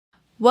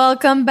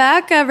Welcome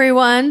back,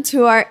 everyone,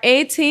 to our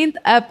 18th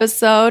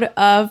episode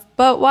of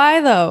But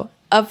Why Though,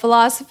 a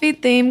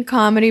philosophy-themed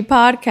comedy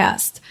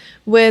podcast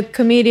with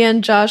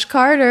comedian Josh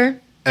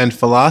Carter and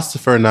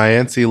philosopher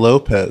Nayanci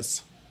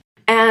Lopez.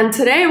 And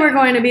today we're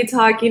going to be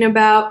talking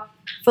about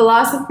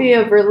philosophy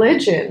of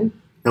religion.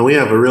 And we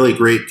have a really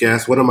great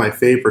guest, one of my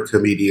favorite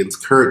comedians,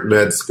 Kurt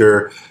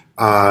Metzger.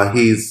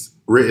 He's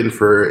written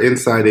for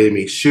Inside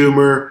Amy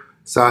Schumer,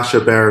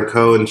 Sacha Baron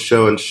Cohen's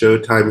show on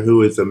Showtime,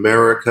 Who is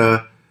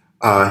America?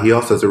 He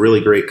also has a really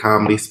great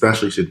comedy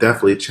special. You should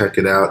definitely check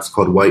it out. It's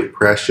called White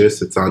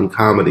Precious. It's on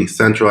Comedy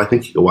Central. I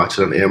think you can watch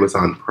it on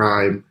Amazon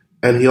Prime.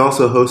 And he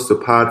also hosts a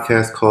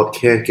podcast called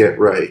Can't Get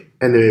Right.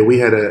 Anyway, we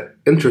had an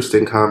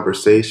interesting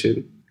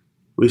conversation.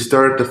 We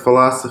started the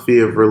philosophy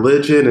of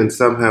religion, and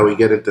somehow we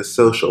get into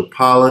social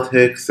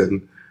politics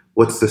and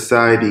what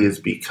society is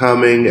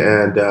becoming,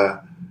 and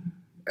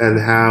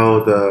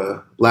how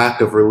the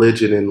lack of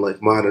religion in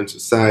modern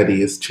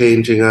society is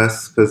changing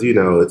us, because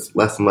it's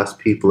less and less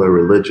people are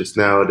religious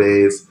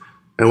nowadays.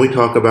 And we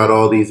talk about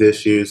all these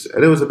issues,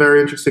 and it was a very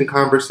interesting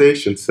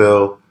conversation.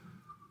 So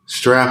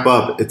strap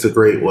up, it's a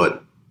great one.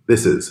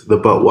 This is the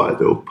But Why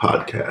Though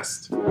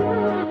podcast.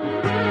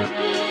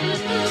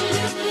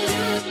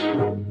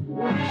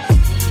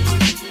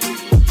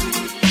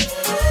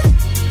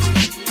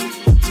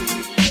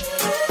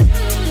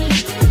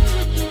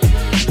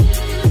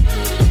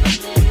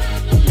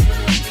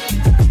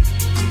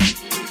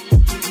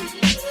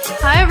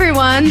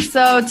 Everyone.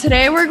 So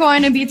today we're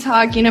going to be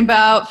talking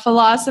about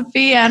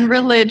philosophy and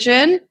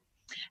religion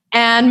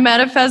and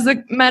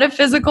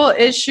metaphysical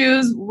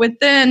issues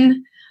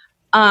within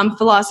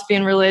philosophy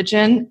and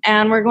religion.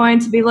 And we're going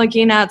to be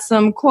looking at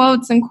some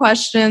quotes and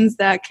questions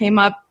that came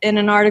up in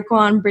an article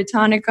on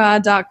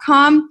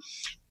Britannica.com.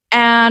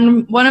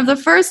 And one of the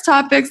first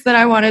topics that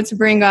I wanted to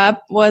bring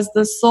up was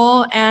the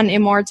soul and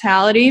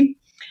immortality.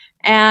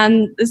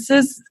 And this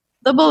is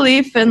the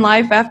belief in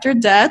life after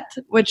death,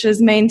 which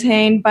is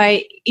maintained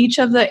by each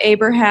of the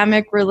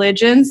Abrahamic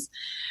religions,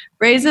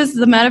 raises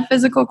the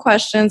metaphysical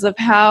questions of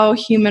how the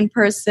human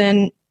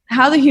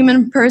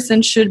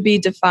person should be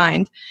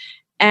defined,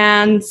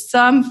 and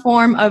some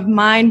form of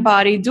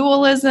mind-body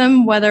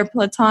dualism, whether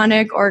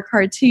Platonic or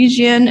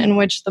Cartesian, in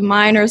which the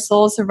mind or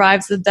soul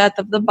survives the death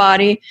of the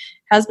body,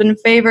 has been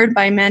favored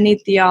by many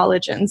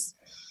theologians.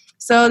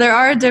 So there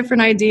are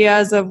different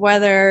ideas of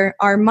whether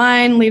our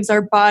mind leaves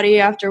our body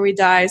after we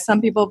die. Some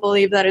people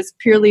believe that it's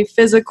purely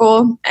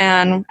physical,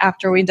 and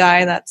after we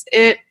die, that's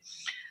it.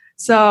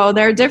 So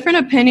there are different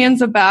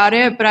opinions about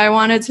it, but I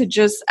wanted to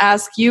just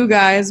ask you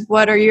guys,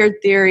 what are your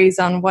theories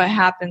on what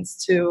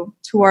happens to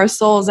our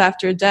souls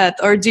after death?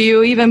 Or do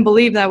you even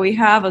believe that we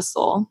have a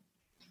soul?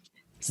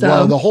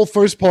 Well, the whole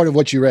first part of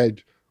what you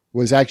read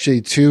was actually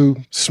too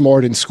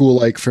smart and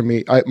school-like for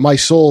me. My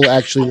soul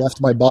actually left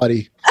my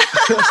body.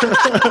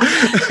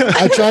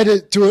 I tried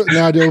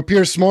to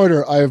appear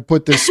smarter. I have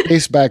put this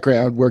space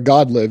background where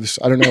God lives.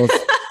 I don't know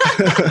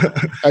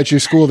if at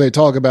your school they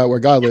talk about where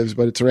God lives,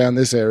 but it's around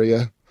this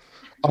area.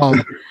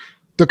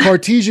 The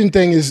Cartesian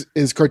thing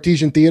is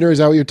Cartesian theater. Is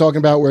that what you're talking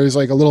about? Where there's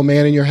like a little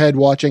man in your head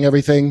watching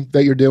everything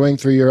that you're doing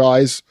through your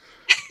eyes.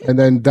 And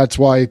then that's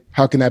why,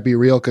 how can that be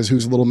real? Because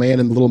who's the little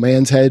man in the little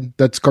man's head?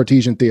 That's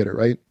Cartesian theater,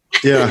 right?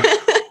 Yeah.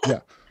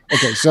 Yeah.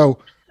 Okay. So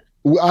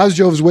I was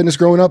Jehovah's Witness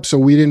growing up, so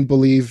we didn't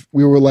believe,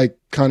 we were like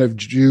kind of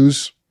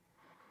Jews,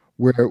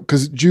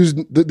 because Jews,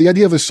 the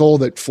idea of a soul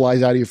that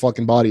flies out of your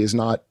fucking body it's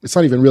not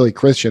even really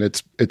Christian.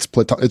 It's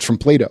from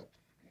Plato.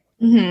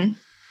 Mm-hmm.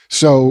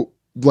 So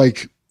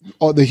like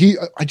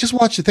I just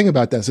watched a thing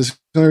about this. This is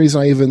the only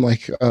reason I even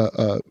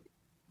it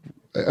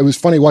was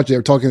funny watching, they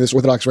were talking to this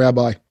Orthodox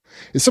rabbi.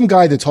 It's some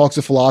guy that talks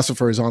to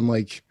philosophers on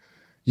like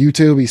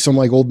YouTube. He's some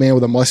like old man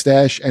with a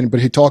mustache,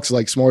 but he talks to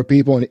like smart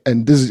people,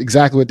 and this is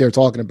exactly what they're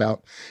talking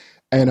about.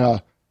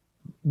 And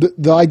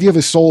the idea of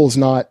a soul is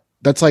not,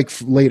 that's like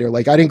later.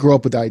 Like I didn't grow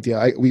up with the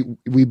idea.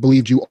 We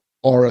believed you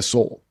are a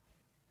soul.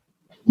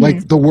 Mm-hmm.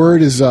 Like the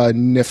word is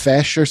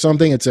nefesh or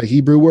something. It's a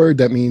Hebrew word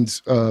that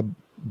means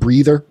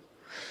breather.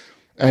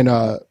 And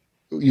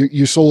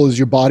your soul is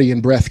your body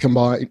and breath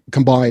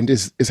combined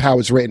is how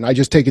it's written. I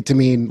just take it to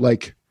mean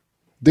like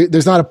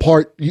there's not a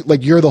part,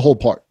 like you're the whole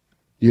part.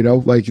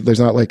 Like there's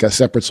not like a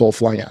separate soul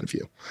flying out of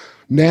you.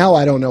 Now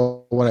I don't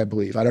know what I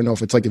believe. I don't know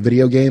if it's like a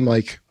video game.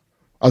 Like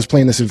I was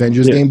playing this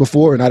Avengers game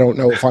before, and I don't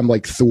know if I'm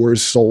like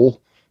Thor's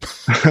soul.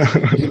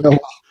 You're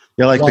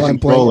like the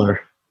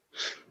controller.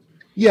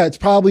 Yeah, it's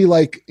probably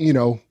like,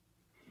 you're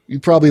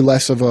probably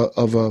less of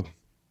a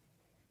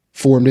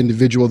formed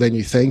individual than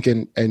you think,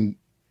 and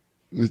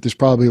there's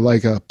probably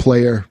like a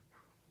player.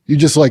 You're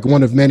just like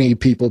one of many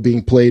people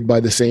being played by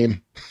the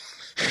same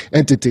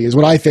entity is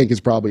what I think is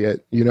probably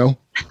it,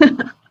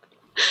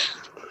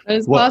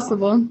 It's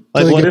possible.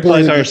 Like, what if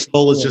like our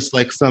soul is just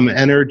like some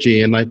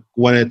energy, and like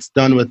when it's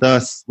done with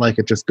us, like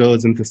it just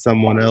goes into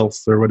someone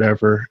else or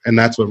whatever, and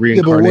that's what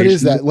reincarnation. Yeah, but what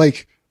is that?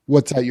 Like,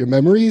 what's that? Your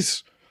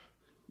memories?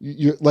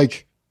 You're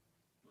like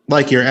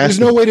your. There's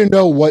no way to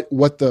know what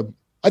the.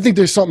 I think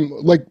there's something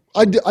like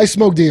I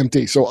smoke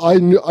DMT, so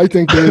I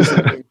think there's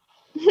something.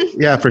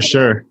 Yeah, for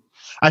sure.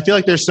 I feel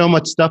like there's so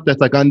much stuff that's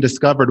like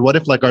undiscovered. What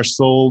if like our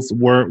souls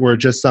were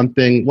just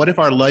something? What if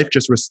our life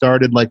just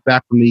restarted like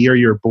back from the year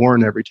you're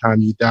born every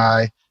time you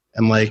die,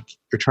 and like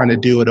you're trying to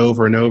do it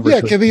over and over? Yeah,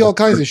 it can be all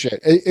kinds of shit.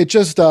 It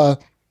just,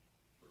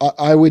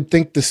 I would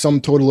think the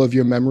sum total of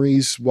your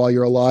memories while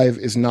you're alive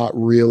is not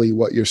really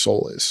what your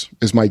soul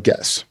is my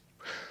guess.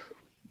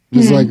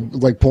 It's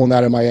like pulling that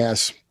out of my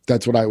ass.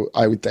 That's what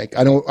I would think.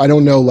 I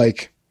don't know,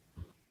 like,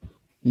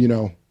 you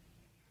know,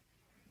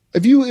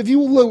 if you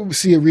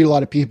read a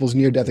lot of people's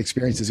near-death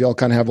experiences, they all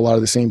kind of have a lot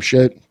of the same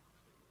shit.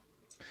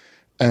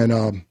 And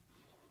I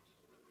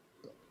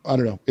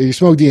don't know. If you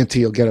smoke DMT,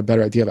 you'll get a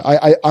better idea of it.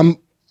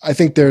 I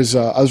think there's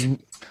I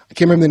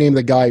can't remember the name of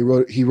the guy.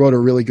 He wrote a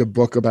really good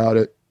book about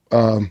it.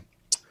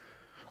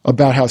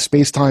 About how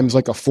space-time is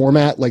like a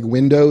format, like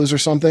Windows or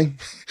something.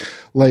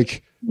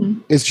 Like,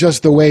 it's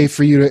just the way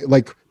for you to,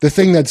 like, the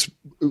thing that's,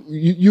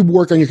 you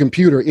work on your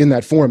computer in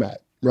that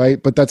format,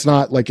 right? But that's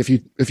not, like, if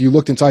you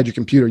looked inside your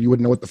computer, you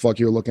wouldn't know what the fuck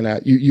you were looking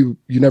at. You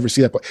never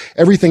see that. But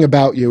everything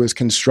about you is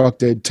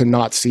constructed to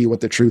not see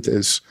what the truth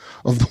is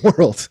of the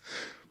world.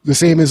 The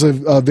same as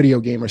a video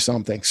game or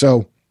something.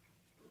 So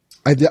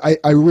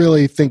I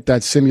really think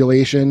that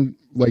simulation,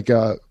 like,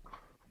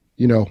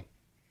 you know,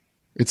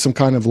 it's some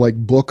kind of like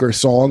book or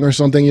song or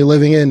something you're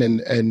living in.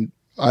 And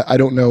I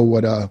don't know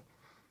what, I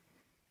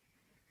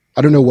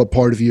don't know what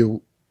part of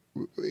you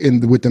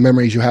with the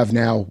memories you have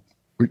now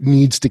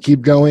needs to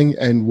keep going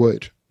and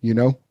would, you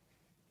know,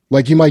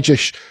 like you might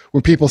just,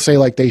 when people say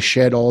like they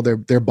shed all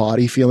their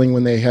body feeling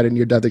when they had a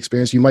near death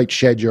experience, you might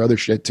shed your other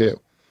shit too,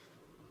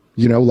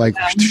 you know, like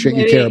shit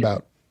you care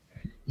about.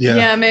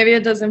 Yeah, maybe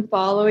it doesn't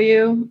follow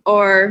you,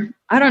 or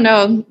I don't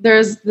know.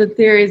 There's the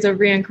theories of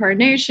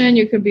reincarnation.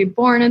 You could be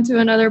born into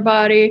another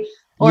body,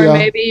 or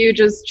maybe you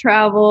just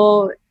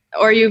travel,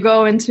 or you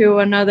go into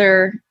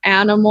another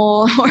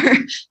animal or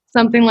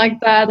something like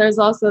that. There's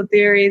also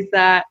theories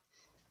that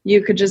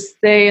you could just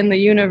stay in the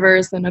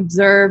universe and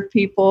observe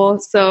people.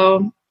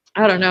 So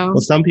I don't know.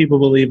 Well, some people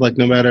believe like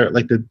no matter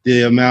like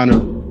the amount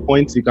of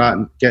points you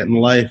get in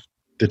life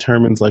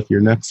determines like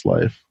your next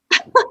life.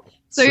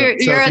 So you're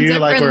at different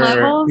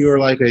levels? If you were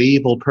like an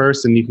evil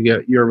person,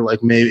 you're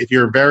like, maybe if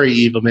you're very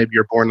evil, maybe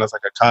you're born as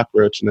like a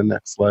cockroach in the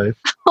next life.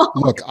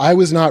 Look, I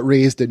was not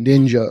raised a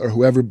ninja or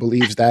whoever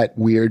believes that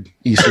weird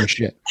Eastern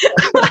shit.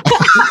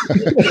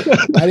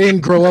 I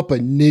didn't grow up a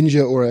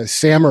ninja or a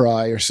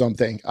samurai or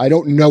something. I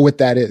don't know what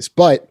that is,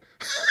 but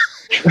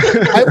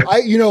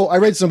I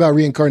read something about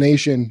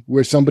reincarnation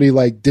where somebody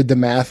like did the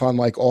math on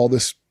like all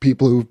this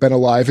people who've been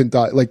alive and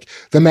died. Like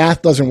the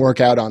math doesn't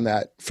work out on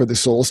that for the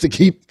souls to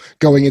keep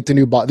going into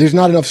new bodies. There's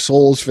not enough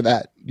souls for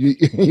that. You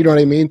know what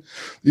I mean?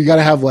 You got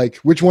to have like,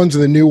 which ones are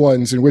the new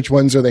ones and which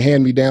ones are the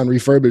hand-me-down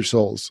refurbished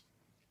souls?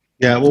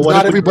 Yeah. Well,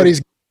 not everybody's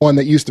one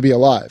that used to be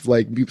alive.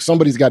 Like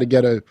somebody's got to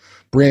get a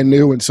brand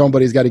new and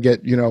somebody's got to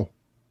get, you know,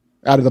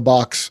 out of the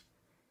box.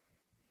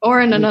 Or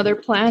in another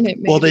planet,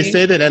 maybe. Well, they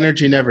say that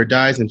energy never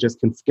dies and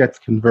just gets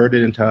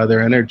converted into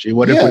other energy.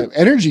 What if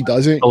energy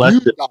doesn't?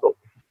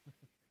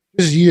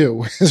 Is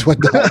you is what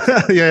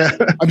does. Yeah.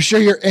 I'm sure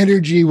your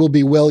energy will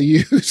be well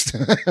used.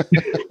 I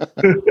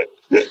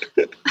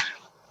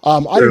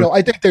don't know.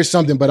 I think there's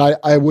something, but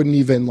I wouldn't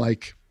even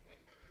like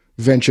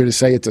venture to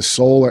say it's a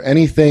soul or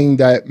anything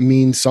that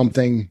means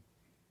something.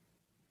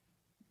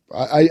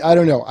 I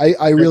don't know.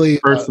 I really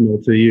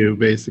personal to you,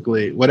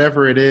 basically.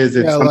 Whatever it is,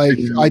 it's like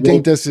I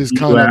think this is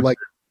kind of like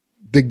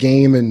the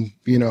game, and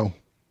you know,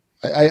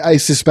 I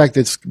suspect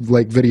it's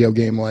like video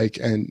game like,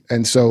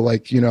 and so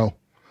like, you know,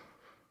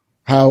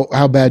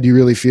 how bad do you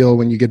really feel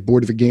when you get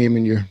bored of a game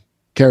and your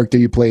character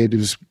you played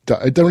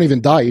it don't even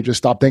die, you just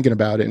stop thinking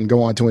about it and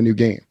go on to a new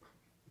game.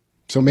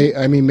 So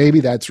maybe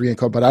that's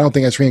reincarnation, but I don't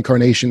think that's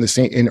reincarnation the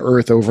same in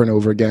Earth over and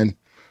over again,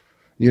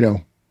 you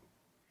know.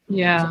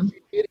 Yeah.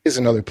 It is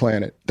another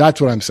planet. That's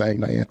what I'm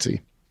saying,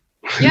 Nayanci.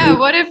 Yeah,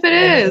 what if it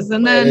is?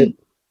 And then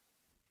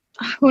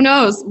who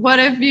knows? What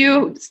if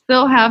you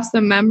still have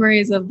some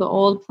memories of the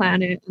old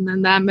planet and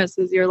then that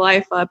messes your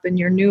life up in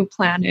your new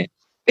planet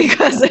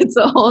because it's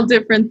a whole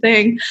different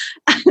thing?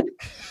 I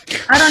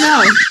don't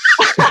know.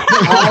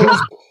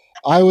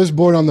 I was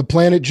born on the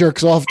planet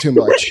jerks off too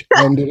much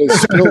and it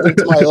has spilled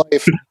into my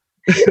life.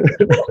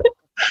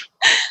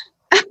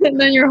 And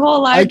then your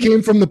whole life. I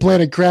came from the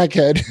planet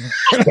crackhead.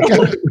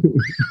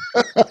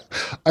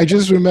 I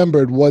just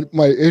remembered what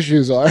my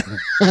issues are.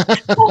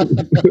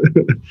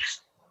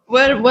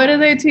 What do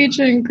they teach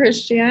in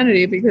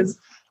Christianity? Because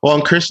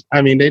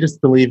in they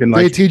just believe in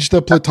like they teach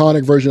the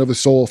Platonic version of the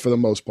soul for the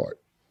most part.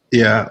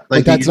 Yeah,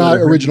 like that's not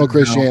original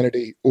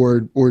Christianity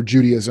or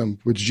Judaism,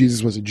 which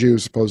Jesus was a Jew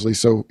supposedly,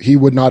 so he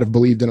would not have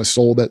believed in a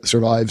soul that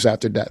survives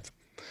after death.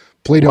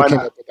 Plato came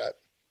up with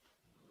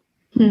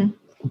that.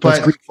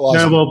 But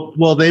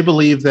well, they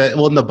believe that.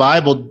 Well, in the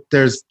Bible,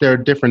 there are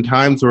different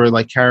times where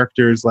like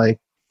characters, like,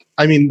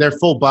 their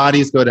full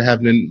bodies go to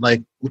heaven, and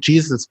like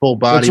Jesus' full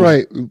body.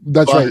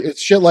 That's right.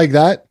 It's shit like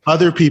that.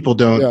 Other people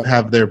don't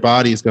have their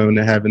bodies going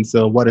to heaven.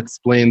 So what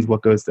explains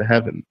what goes to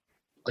heaven?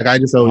 Like I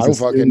just always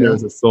assume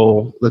there's a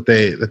soul that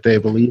they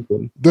believe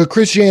in. The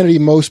Christianity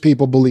most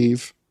people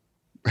believe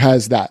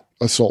has that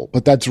assault,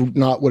 but that's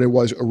not what it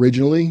was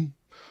originally.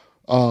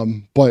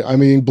 But I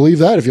mean, believe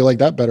that if you like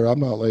that better. I'm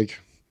not like,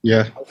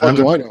 Yeah. what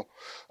do I know?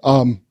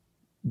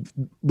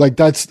 Like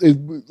that's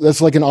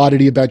like an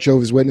oddity about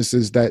Jehovah's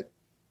Witnesses that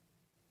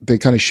they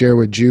kind of share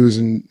with Jews,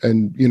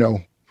 and you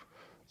know,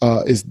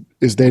 is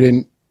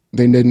they're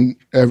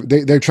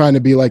trying to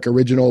be like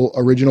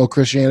original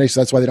Christianity, so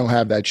that's why they don't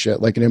have that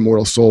shit, like an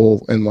immortal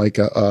soul and like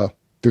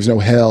there's no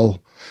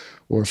hell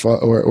or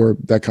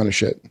that kind of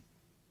shit.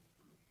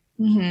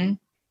 Mm-hmm.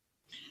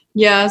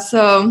 Yeah,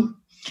 so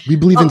we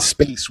believe in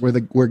space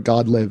where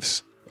God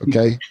lives.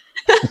 Okay,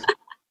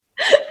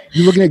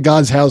 you're looking at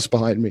God's house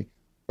behind me.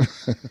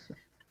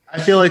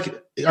 I feel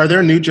like, are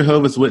there new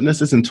Jehovah's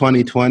Witnesses in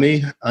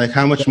 2020? Like,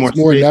 how much more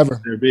than ever.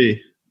 Would there be?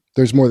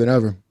 There's more than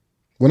ever.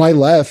 When I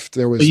left,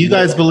 there was. But you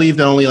guys believe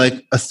that only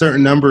like a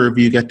certain number of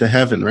you get to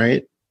heaven,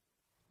 right?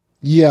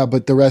 Yeah,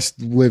 but the rest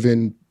live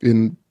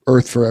in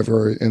Earth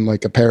forever in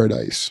like a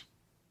paradise.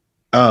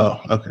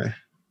 Oh, okay.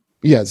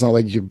 Yeah, it's not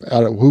like you.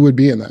 Who would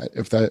be in that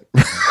if that?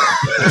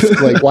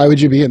 Like, why would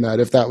you be in that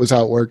if that was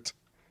how it worked?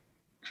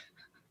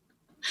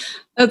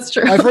 That's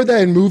true. I've heard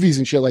that in movies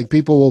and shit. Like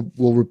people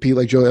will repeat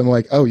like Joe. I'm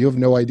like, oh, you have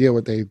no idea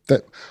what I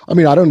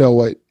mean, I don't know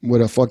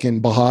what a fucking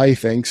Baha'i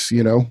thinks.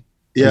 You know.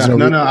 Yeah,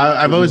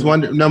 I've always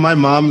wondered. No, my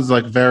mom's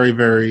like very,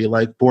 very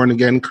like born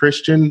again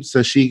Christian,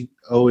 so she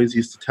always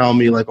used to tell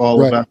me like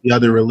all about the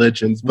other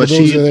religions. But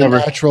those are the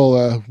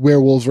natural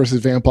werewolves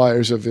versus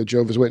vampires of the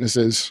Jehovah's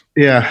Witnesses.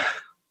 Yeah,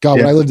 God,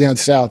 when I lived down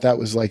south, that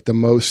was like the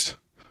most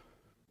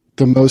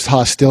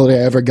hostility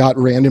I ever got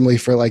randomly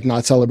for like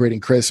not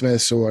celebrating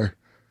Christmas or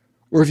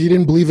if you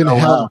didn't believe in hell.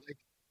 Wow. Like,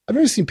 I've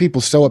never seen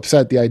people so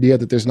upset the idea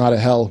that there's not a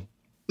hell.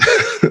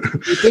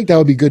 You'd think that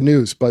would be good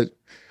news, but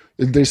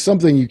there's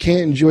something you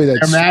can't enjoy. That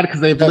they're mad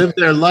because they've lived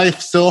their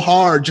life so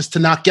hard just to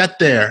not get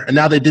there, and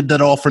now they did that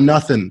all for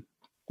nothing.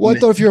 Well, I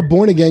thought if you're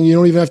born again, you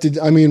don't even have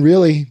to. I mean,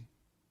 really,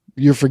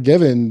 you're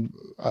forgiven.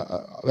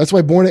 That's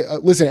why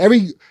listen,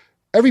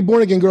 every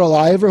born again girl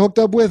I ever hooked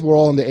up with were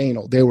all into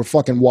anal. They were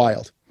fucking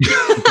wild.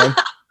 Okay?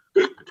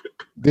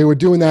 They were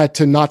doing that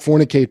to not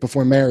fornicate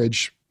before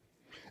marriage.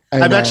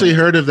 And, I've actually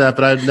heard of that,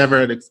 but I've never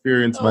had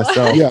experience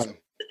myself. Yeah.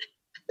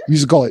 We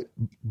used to call it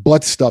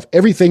butt stuff,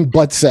 everything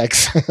but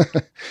sex.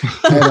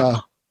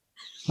 And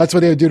that's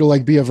what they would do to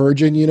like be a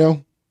virgin, you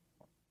know?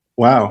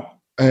 Wow.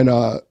 And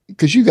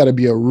because you got to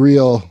be a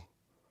real,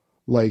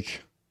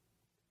 like,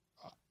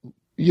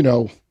 you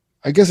know,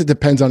 I guess it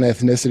depends on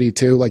ethnicity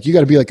too. Like you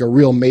got to be like a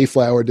real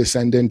Mayflower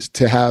descendant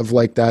to have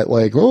like that,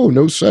 like, oh,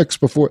 no sex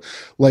before,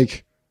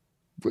 like,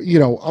 you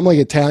know, I'm like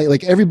Italian,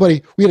 like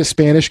everybody, we had a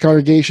Spanish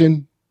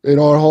congregation in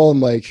our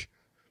home, like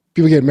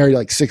people get married at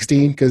like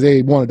 16 because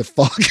they wanted to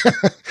fuck.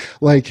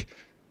 Like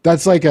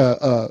that's like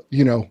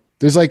you know,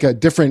 there's like a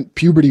different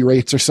puberty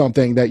rates or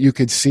something that you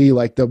could see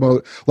like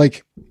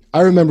like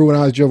I remember when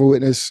I was Jehovah's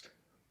Witness,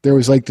 there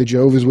was like the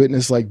Jehovah's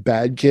Witness like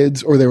bad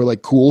kids, or they were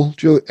like cool.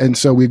 And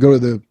so we go to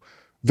the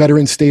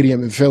Veterans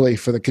Stadium in Philly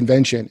for the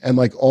convention, and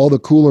like all the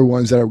cooler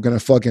ones that are going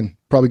to fucking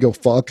probably go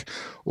fuck,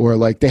 or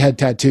like they had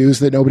tattoos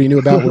that nobody knew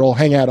about would all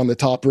hang out on the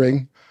top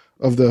ring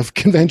of the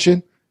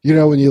convention, you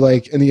know, when you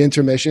like in the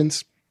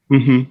intermissions.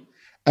 Mm-hmm.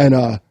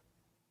 And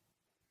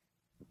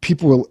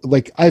people were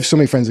like, I have so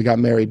many friends that got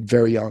married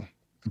very young,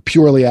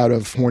 purely out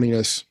of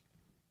horniness.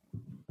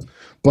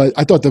 But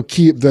I thought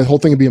the whole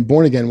thing of being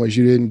born again was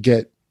you didn't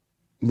get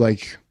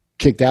like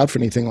kicked out for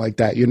anything like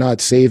that. You're not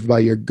saved by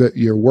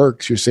your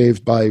works. You're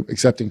saved by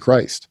accepting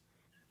Christ.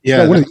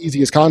 Yeah, one of the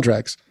easiest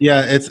contracts.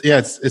 Yeah,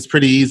 it's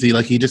pretty easy.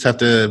 Like you just have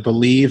to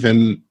believe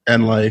and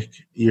like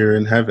you're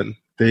in heaven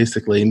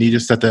basically, and you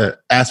just have to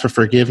ask for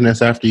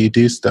forgiveness after you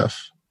do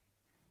stuff.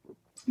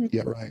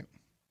 Yeah, right.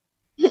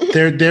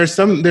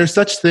 There's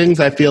such things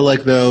I feel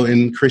like though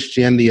in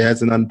Christianity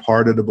as an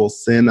unpardonable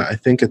sin. I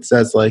think it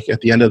says like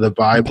at the end of the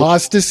Bible,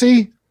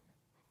 apostasy.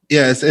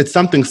 Yeah, it's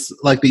something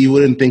like that you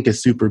wouldn't think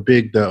is super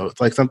big though.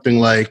 It's like something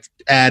like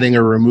adding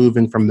or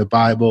removing from the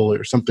Bible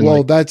or something.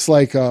 Well, that's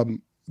like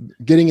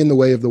getting in the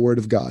way of the Word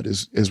of God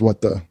is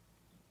what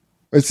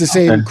it's the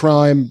same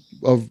crime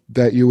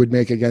that you would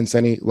make against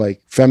any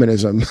like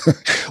feminism.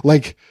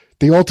 Like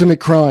the ultimate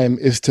crime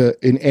is to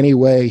in any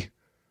way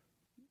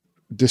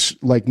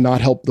like not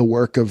help the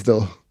work of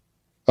the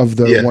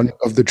one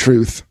of the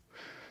truth.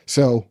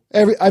 So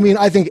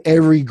I think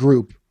every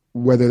group,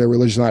 whether they're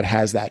religious or not,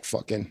 has that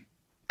fucking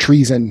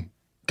treason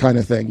kind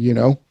of thing, you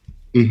know?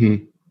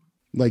 Mm-hmm.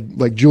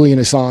 Like Julian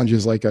Assange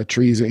is like a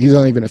treason. He's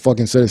not even a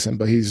fucking citizen,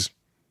 but he's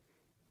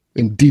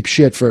in deep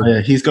shit for. Yeah,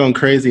 he's going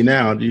crazy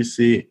now. Do you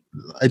see?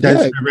 I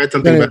read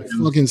something about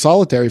him. Fucking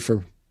solitary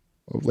for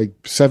like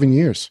 7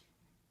 years.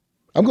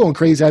 I'm going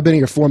crazy. I've been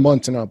here 4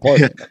 months in an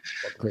apartment.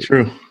 Yeah,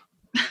 true.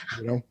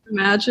 You know?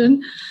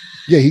 Imagine.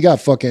 Yeah, he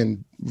got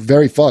fucking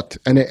very fucked,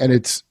 and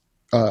it's.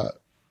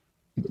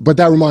 But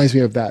that reminds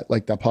me of that,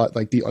 like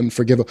the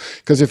unforgivable.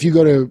 Because if you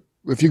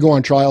go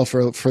on trial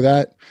for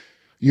that,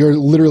 you're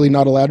literally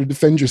not allowed to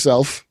defend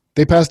yourself.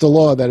 They passed a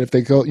law that if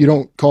you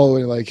don't call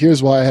it like,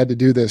 here's why I had to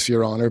do this,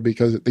 Your Honor,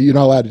 because you're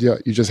not allowed to do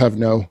it. You just have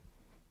no.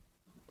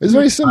 It's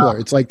very similar.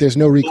 It's like there's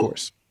no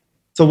recourse.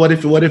 So what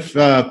if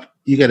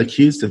you get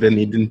accused of it and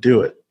you didn't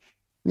do it?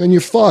 Then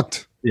you're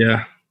fucked.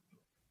 Yeah.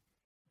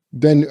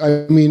 Then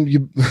I mean,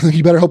 you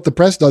better hope the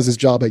press does its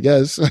job, I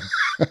guess.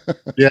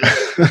 Yeah.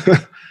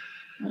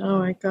 Oh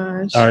my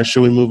gosh. All right,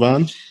 should we move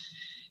on?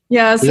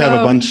 Yeah, we have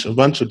a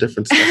bunch of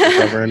different stuff to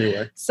cover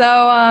anyway.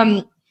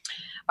 So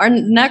our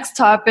next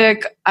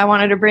topic I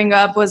wanted to bring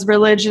up was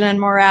religion and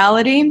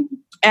morality.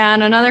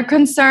 And another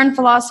concern of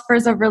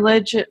philosophers of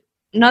religion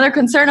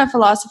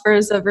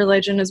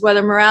is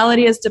whether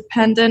morality is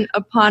dependent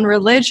upon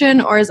religion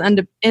or is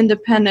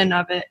independent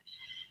of it.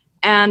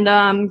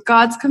 And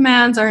God's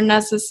commands are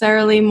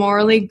necessarily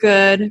morally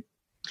good.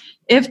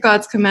 If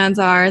God's commands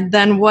are,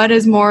 then what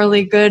is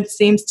morally good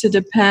seems to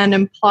depend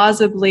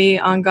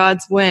implausibly on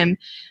God's whim.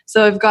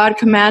 So if God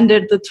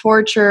commanded the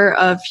torture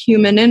of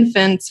human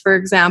infants, for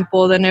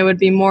example, then it would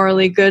be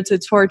morally good to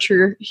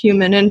torture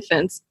human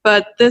infants.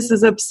 But this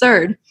is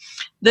absurd.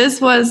 This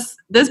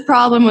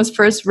problem was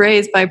first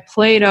raised by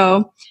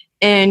Plato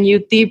in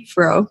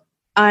Euthyphro.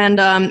 And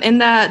in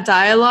that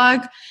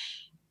dialogue,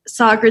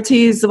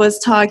 Socrates was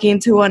talking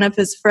to one of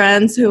his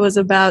friends who was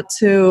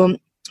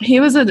he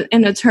was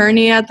an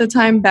attorney at the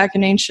time back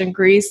in ancient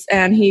Greece,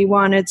 and he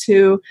wanted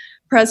to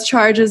press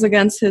charges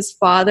against his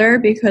father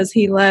because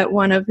he let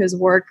one of his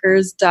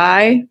workers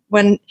die.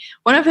 When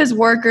one of his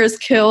workers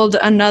killed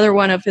another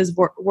one of his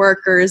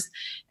workers,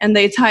 and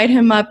they tied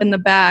him up in the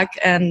back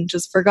and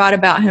just forgot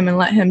about him and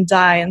let him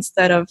die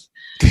instead of...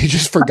 They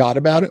just forgot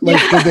about it? Like,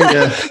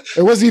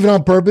 it wasn't even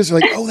on purpose?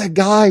 Like, oh, that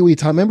guy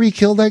remember he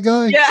killed that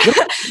guy? Yeah.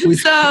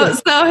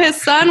 So his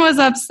son was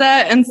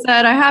upset and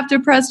said, I have to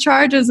press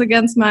charges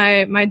against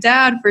my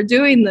dad for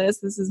doing this.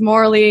 This is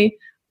morally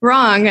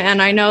wrong,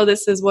 and I know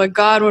this is what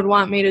God would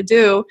want me to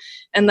do.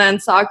 And then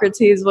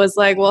Socrates was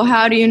like, well,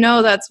 how do you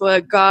know that's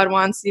what God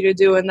wants you to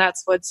do and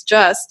that's what's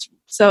just?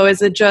 So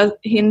is it just?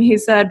 He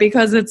said,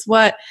 because it's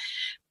what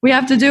we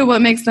have to do,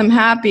 what makes them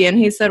happy. And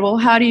he said, well,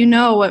 how do you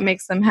know what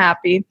makes them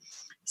happy?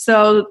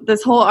 So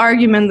this whole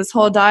argument, this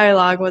whole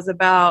dialogue was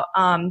about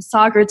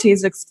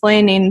Socrates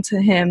explaining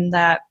to him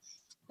that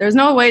there's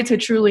no way to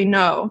truly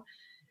know.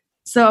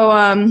 So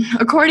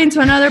according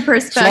to another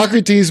perspective...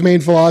 Socrates' main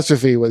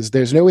philosophy was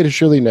there's no way to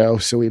truly know,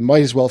 so we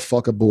might as well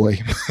fuck a boy.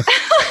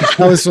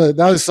 That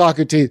was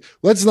Socrates.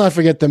 Let's not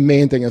forget the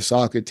main thing of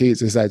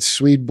Socrates is that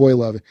sweet boy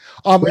loving.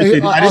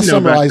 I'll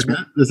summarize.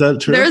 Is that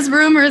true? There's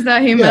rumors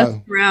that he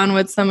messed around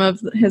with some of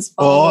his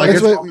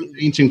followers. Oh, I guess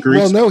ancient Greece.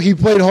 Well, no, he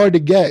played hard to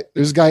get.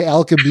 There's a guy,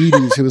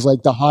 Alcibiades, who was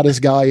like the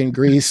hottest guy in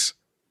Greece.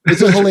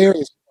 It's a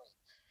hilarious.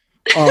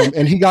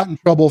 And he got in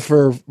trouble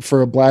for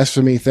a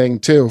blasphemy thing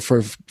too,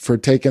 for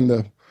taking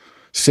the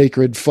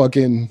sacred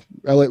fucking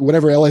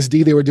whatever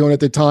LSD they were doing at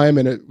the time,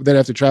 and they'd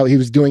have to travel. He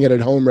was doing it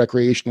at home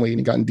recreationally, and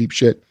he got in deep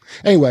shit.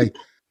 Anyway,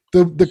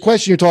 the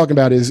question you're talking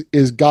about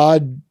is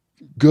God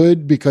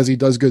good because he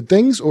does good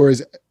things, or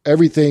is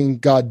everything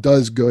God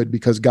does good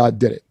because God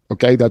did it?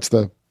 Okay, that's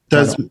the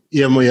does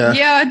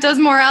yeah. Does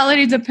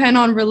morality depend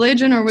on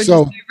religion, or would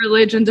you say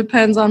religion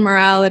depends on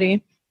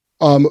morality?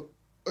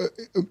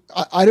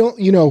 I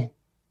don't,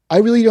 I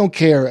really don't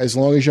care as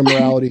long as your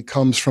morality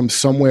comes from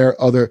somewhere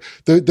other.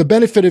 The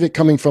benefit of it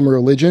coming from a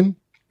religion,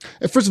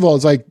 and first of all,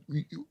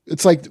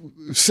 it's like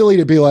silly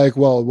to be like,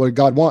 well, what did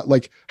God want?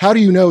 Like, how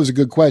do you know is a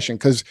good question,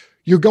 because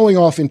you're going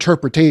off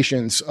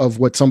interpretations of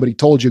what somebody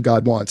told you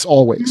God wants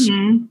always.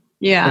 Mm-hmm.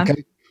 Yeah.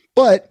 Okay.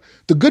 But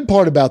the good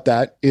part about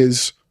that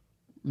is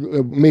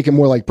make it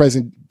more like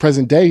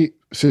present day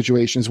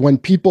situations. When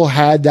people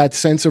had that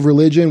sense of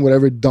religion,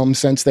 whatever dumb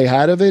sense they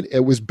had of it,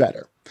 it was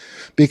better.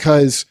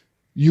 Because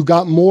you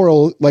got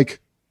moral,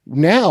 like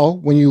now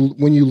when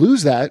you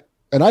lose that,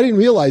 and I didn't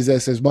realize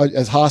this as much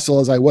as hostile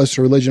as I was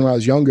to religion when I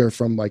was younger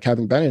from like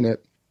having been in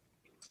it,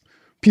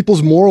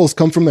 people's morals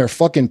come from their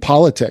fucking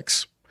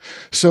politics.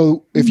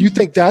 So if you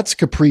think that's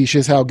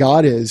capricious how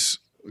God is,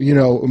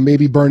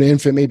 maybe burn an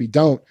infant, maybe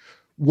don't.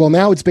 Well,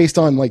 now it's based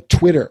on like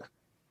Twitter.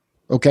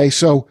 Okay.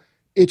 So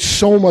it's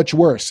so much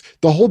worse.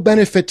 The whole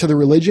benefit to the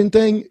religion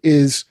thing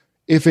is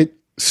if it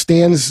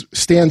stands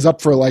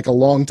up for like a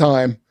long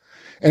time,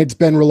 and it's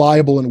been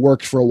reliable and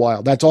worked for a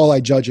while. That's all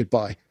I judge it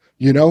by,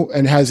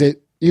 and has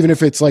it, even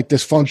if it's like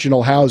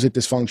dysfunctional, how is it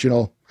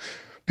dysfunctional?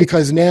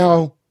 Because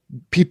now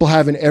people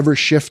have an ever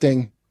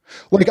shifting,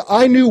 like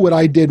I knew what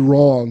I did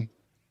wrong,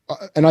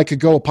 and I could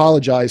go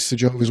apologize to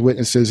Jehovah's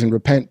Witnesses and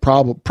repent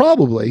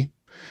probably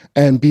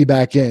and be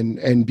back in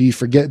and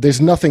forget.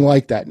 There's nothing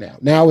like that now.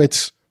 Now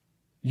it's,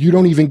 you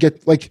don't even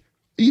get like,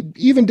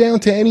 even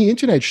down to any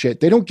internet shit.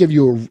 They don't give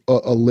you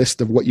a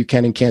list of what you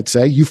can and can't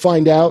say. You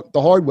find out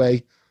the hard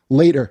way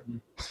later,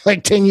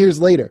 like 10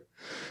 years later.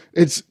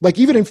 It's like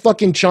even in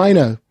fucking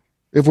China,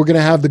 if we're going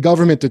to have the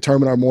government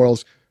determine our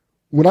morals,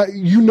 what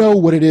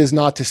it is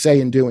not to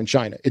say and do in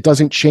China. It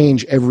doesn't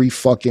change every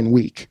fucking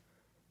week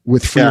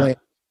with freelance.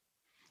 Yeah.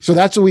 So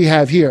that's what we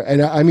have here.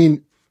 And I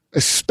mean,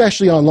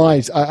 especially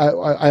online,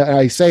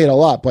 I say it a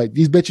lot, but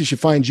these bitches should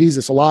find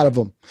Jesus, a lot of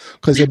them,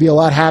 because they'd be a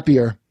lot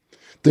happier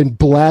than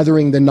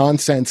blathering the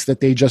nonsense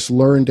that they just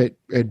learned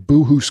at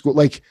Boohoo school.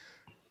 Like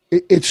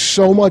it's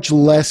so much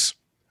less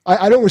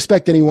I don't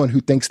respect anyone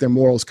who thinks their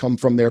morals come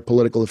from their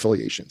political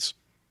affiliations.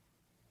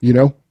 You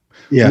know?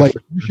 Yeah. Like,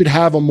 you should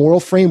have a moral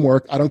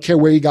framework. I don't care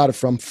where you got it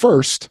from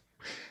first.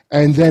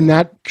 And then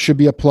that should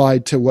be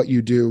applied to what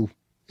you do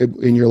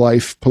in your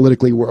life,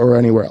 politically or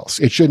anywhere else.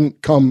 It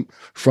shouldn't come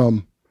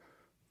from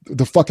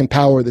the fucking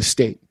power of the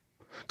state.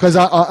 Because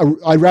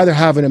I'd rather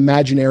have an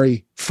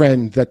imaginary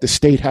friend that the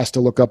state has to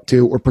look up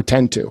to or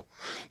pretend to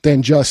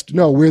than just,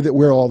 no,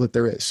 we're all that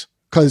there is.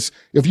 Because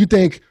if you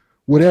think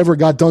whatever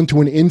got done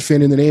to an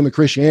infant in the name of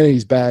Christianity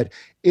is bad,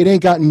 it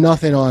ain't got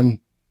nothing on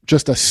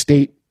just a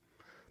state,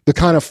 the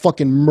kind of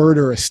fucking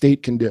murder a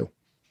state can do.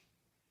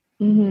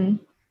 Mm-hmm.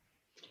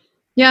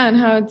 Yeah, and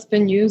how it's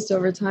been used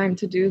over time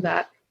to do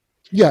that.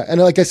 Yeah, and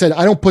like I said,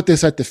 I don't put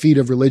this at the feet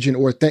of religion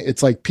or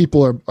it's like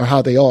people are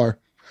how they are.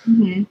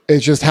 Mm-hmm.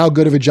 It's just how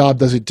good of a job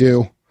does it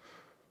do?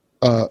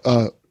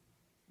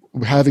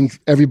 Having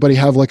everybody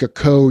have like a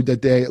code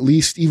that they, at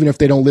least even if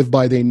they don't live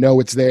by, they know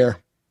it's there.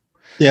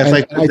 Yeah,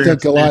 it's and I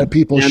think a lot of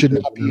people should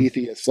not be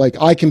atheists.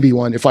 Like, I can be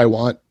one if I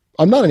want.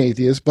 I'm not an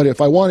atheist, but if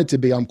I wanted to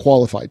be, I'm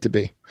qualified to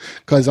be,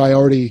 because I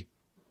already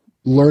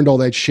learned all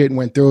that shit and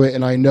went through it,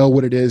 and I know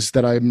what it is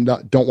that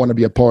don't want to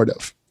be a part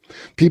of.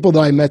 People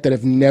that I met that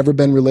have never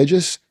been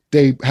religious,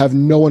 they have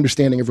no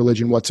understanding of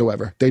religion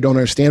whatsoever. They don't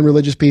understand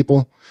religious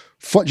people.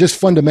 Just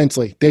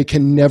fundamentally, they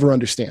can never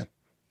understand.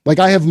 Like,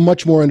 I have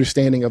much more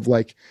understanding of,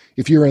 like,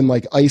 if you're in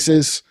like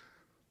ISIS,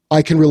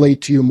 I can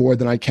relate to you more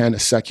than I can a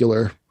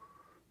secular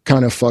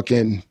kind of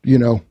fucking,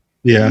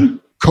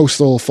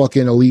 coastal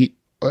fucking elite.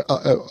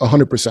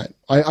 100%.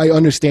 I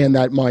understand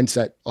that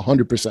mindset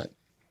 100%.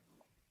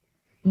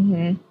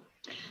 Mm-hmm.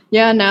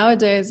 Yeah,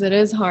 nowadays it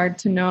is hard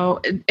to know.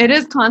 It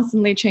is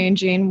constantly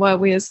changing what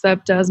we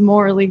accept as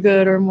morally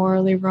good or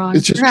morally wrong.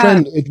 It's just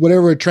trend,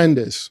 whatever a trend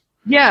is.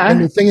 Yeah.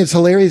 And the thing that's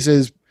hilarious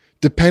is,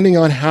 depending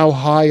on how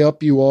high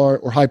up you are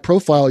or high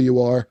profile you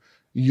are,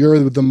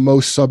 you're the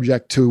most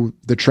subject to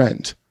the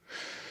trend.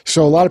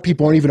 So a lot of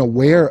people aren't even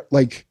aware.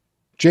 Like,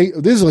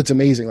 this is what's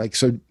amazing. Like,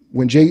 so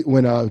when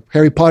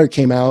Harry Potter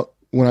came out,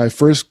 when I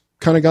first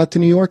kind of got to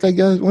New York, I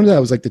guess, when that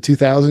was like the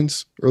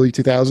 2000s, early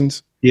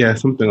 2000s. Yeah,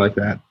 something like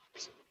that.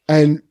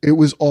 And it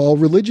was all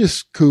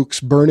religious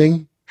kooks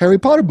burning Harry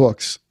Potter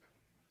books.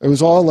 It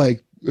was all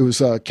like, it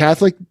was a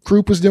Catholic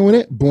group was doing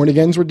it. Born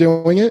Agains were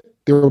doing it.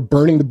 They were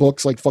burning the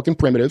books like fucking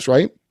primitives,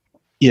 right?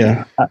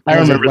 Yeah, I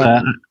remember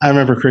that. I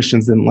remember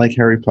Christians didn't like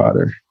Harry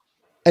Potter.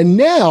 And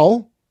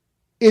now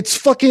it's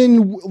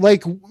fucking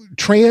like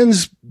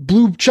trans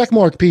blue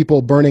checkmark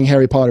people burning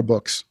Harry Potter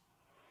books.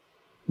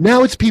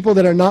 Now it's people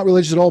that are not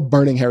religious at all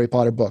burning Harry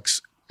Potter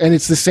books. And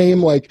it's the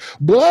same, like,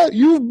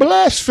 you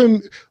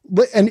blaspheme.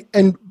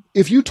 And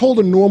if you told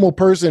a normal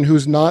person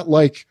who's not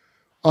like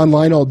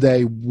online all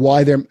day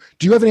why do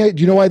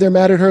you know why they're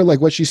mad at her?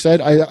 Like what she said?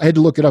 I had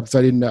to look it up because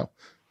I didn't know.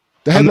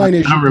 The headline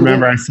is, I don't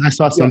remember. I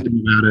saw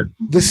something about it.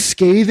 The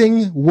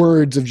scathing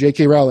words of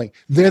J.K. Rowling.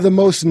 They're the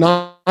most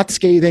not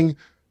scathing,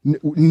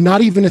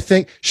 not even a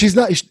thing. She's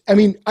not, I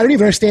mean, I don't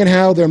even understand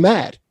how they're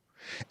mad.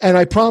 And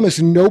I promise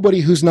nobody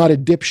who's not a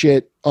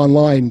dipshit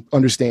online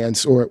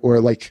understands or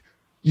like,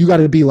 you got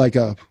to be like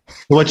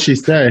what'd she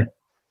say?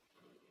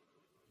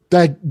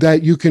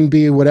 That you can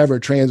be whatever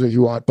trans if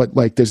you want, but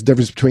like there's a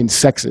difference between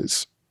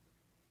sexes,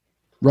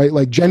 right?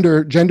 Like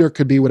gender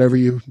could be whatever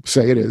you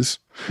say it is,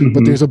 mm-hmm.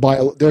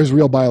 But there's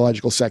real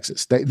biological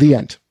sexes. The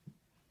end.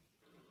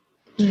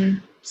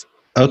 Mm.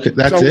 Okay,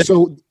 that's it.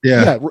 So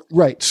yeah,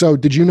 right. So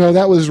did you know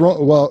that was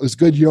wrong? Well, it's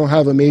good you don't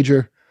have a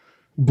major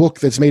book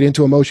that's made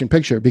into a motion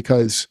picture,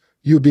 because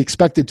you would be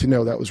expected to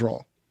know that was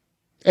wrong.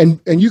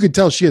 And you could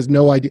tell she has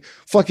no idea.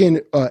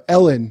 Fucking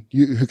Ellen,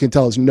 who can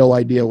tell, has no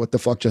idea what the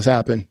fuck just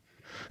happened.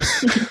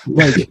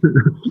 Like,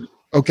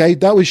 okay,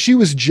 she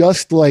was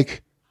just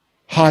like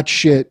hot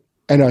shit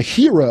and a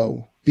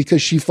hero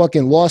because she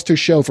fucking lost her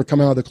show for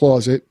coming out of the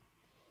closet.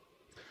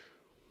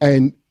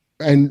 And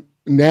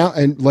now,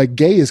 and like,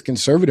 gay is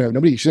conservative.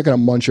 She's not gonna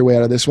munch her way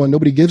out of this one.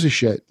 Nobody gives a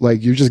shit.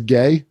 Like, you're just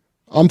gay.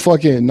 I'm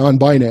fucking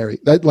non-binary.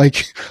 That,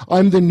 like,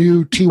 I'm the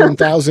new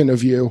T1000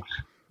 of you.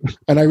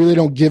 And I really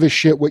don't give a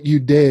shit what you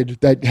did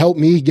that helped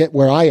me get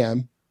where I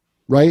am,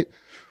 right?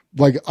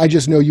 Like, I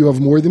just know you have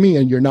more than me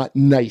and you're not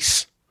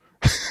nice.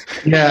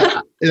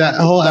 Yeah, that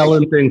whole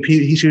Ellen thing,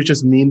 she was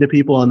just mean to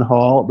people in the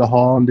hall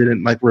and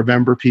didn't like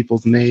remember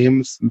people's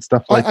names and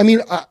stuff like that. I mean,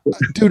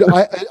 dude,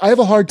 I have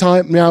a hard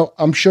time now.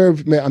 I'm sure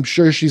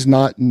she's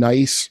not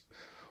nice,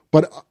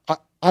 but I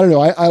don't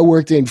know. I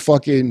worked in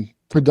fucking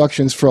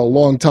productions for a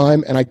long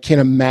time, and I can't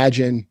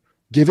imagine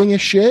giving a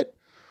shit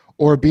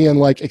or being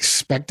like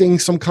expecting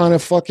some kind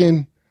of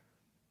fucking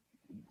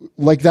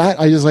like that.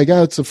 I just like,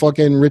 it's a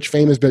fucking rich,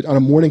 famous bit on a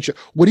morning show.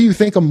 What do you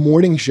think a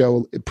morning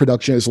show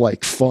production is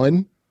like?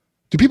 Fun?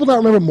 Do people not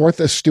remember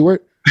Martha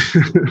Stewart?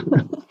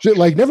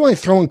 Like, never mind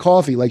throwing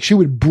coffee. Like, she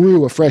would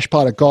brew a fresh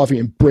pot of coffee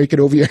and break it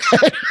over your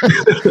head.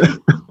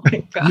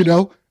 You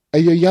know,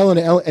 and you're yelling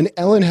at Ellen,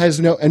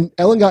 and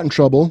Ellen got in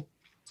trouble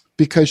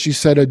because she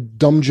said a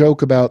dumb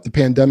joke about the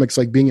pandemic's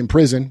like being in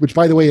prison, which,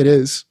 by the way, it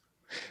is.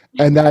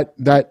 And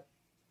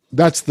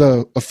that's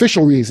the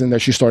official reason that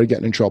she started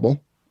getting in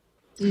trouble.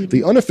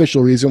 The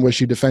unofficial reason was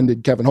she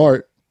defended Kevin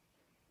Hart,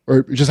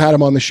 or just had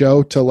him on the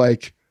show to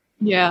like.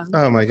 Yeah.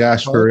 Oh my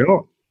gosh, for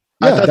real?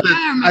 Yeah,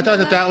 I thought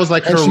that was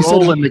like her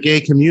role in the gay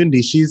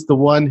community. She's the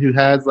one who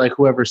has like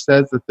whoever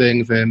says the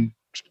things and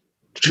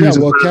chooses.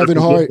 Yeah, well,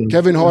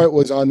 Kevin Hart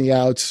was on the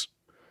outs,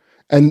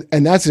 and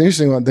that's an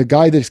interesting one. The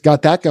guy that's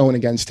got that going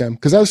against him,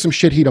 because that was some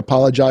shit he'd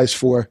apologize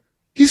for.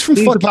 He's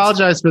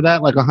apologized for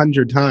that like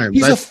 100 times.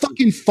 He's a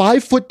fucking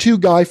 5'2"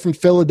 guy from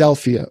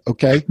Philadelphia.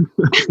 Okay,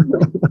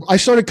 I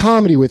started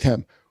comedy with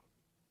him.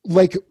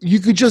 Like, you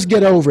could just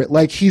get over it.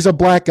 Like, he's a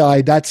black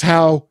guy. That's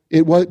how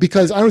it was.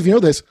 Because I don't know if you know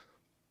this.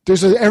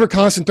 There's an ever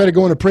constant threat of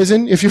going to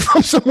prison if you're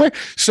from somewhere.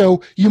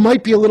 So you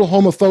might be a little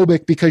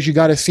homophobic because you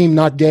got to seem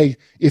not gay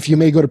if you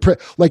may go to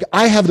prison. Like,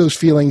 I have those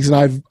feelings,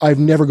 and I've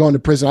never gone to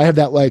prison. I have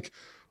that like,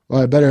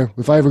 well,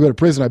 if I ever go to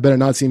prison, I better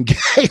not seem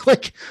gay.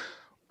 Like,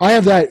 I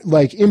have that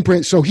like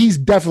imprint. So he's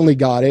definitely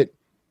got it.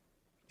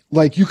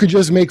 Like, you could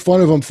just make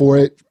fun of him for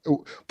it.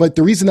 But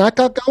the reason that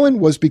got going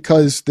was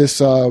because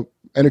this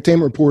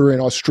entertainment reporter in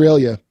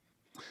Australia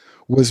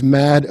was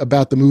mad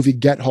about the movie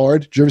Get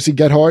Hard. Did you ever see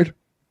Get Hard?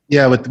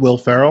 Yeah, with Will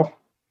Ferrell.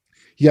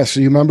 Yeah, so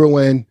you remember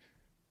when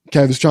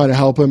Kev was trying to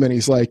help him and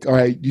he's like, all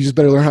right, you just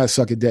better learn how to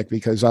suck a dick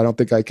because I don't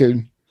think I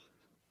could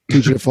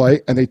teach you to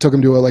fight. And they took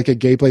him to a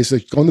gay place.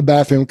 Like, go in the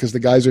bathroom because the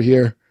guys are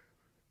here.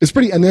 It's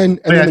pretty, and then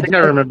I think I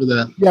remember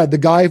that. Yeah,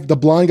 the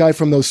blonde guy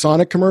from those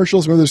Sonic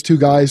commercials. Remember those two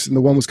guys, and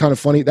the one was kind of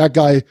funny. That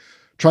guy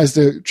tries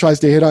to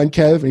hit on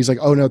Kev, and he's like,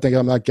 "Oh no, thank you,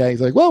 I'm not gay." He's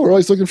like, "Well, we're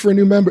always looking for a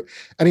new member,"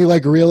 and he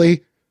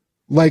really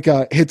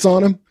hits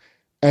on him.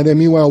 And then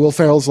meanwhile, Will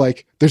Ferrell's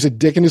like, there's a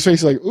dick in his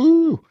face. He's like,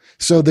 ooh.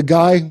 So the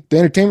guy, the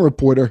entertainment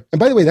reporter, and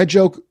by the way, that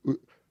joke,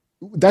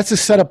 that's a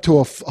setup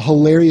to a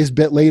hilarious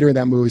bit later in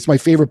that movie. It's my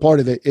favorite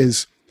part of it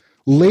is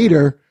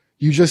later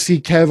you just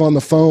see Kev on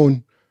the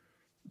phone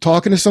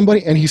talking to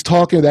somebody, and he's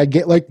talking to that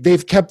gay, like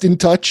they've kept in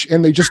touch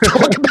and they just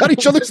talk about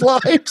each other's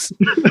lives.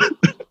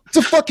 It's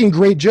a fucking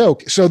great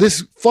joke. So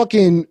this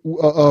fucking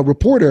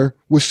reporter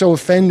was so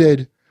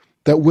offended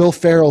that Will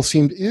Ferrell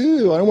seemed,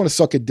 ew, I don't want to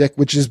suck a dick,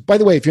 which is, by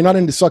the way, if you're not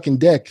into sucking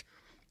dick,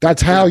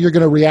 that's how you're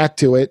going to react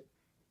to it.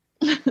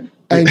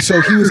 And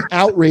so he was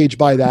outraged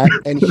by that.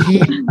 And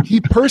he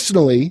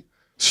personally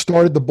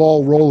started the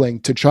ball rolling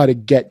to try to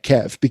get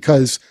Kev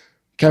because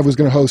Kev was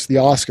going to host the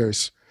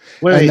Oscars.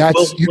 And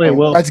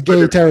that's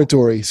gay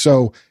territory.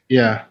 So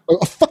yeah,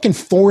 a fucking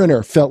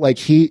foreigner felt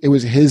like it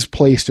was his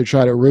place to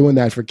try to ruin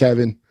that for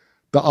Kevin,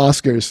 the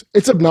Oscars.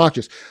 It's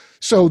obnoxious.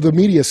 So the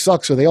media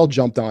sucks. So they all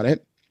jumped on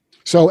it.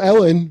 So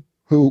Ellen,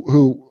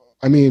 who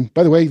I mean,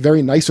 by the way,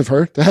 very nice of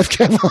her to have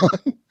Kev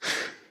on.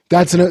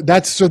 That's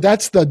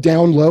the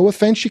down low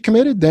offense she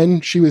committed. Then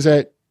she was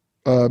at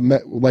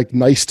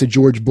nice to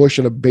George Bush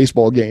at a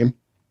baseball game.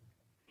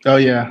 Oh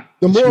yeah.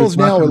 The morals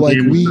now are like,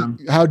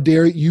 how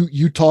dare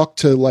you talk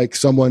to like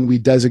someone we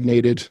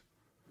designated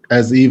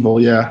as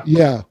evil? Yeah.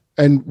 Yeah,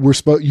 and we're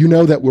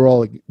that we're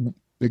all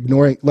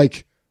ignoring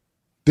like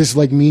this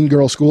like mean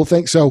girl school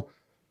thing. So.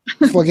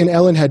 Fucking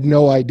Ellen had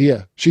no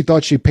idea. She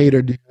thought she paid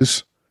her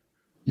dues,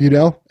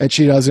 and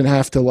she doesn't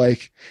have to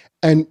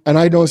and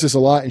I notice this a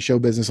lot in show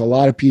business. A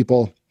lot of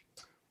people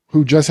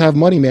who just have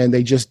money, man,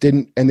 they just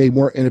didn't, and they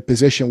weren't in a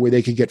position where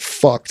they could get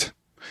fucked.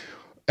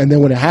 And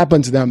then when it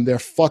happened to them, they're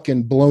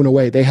fucking blown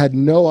away. They had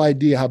no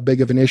idea how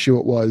big of an issue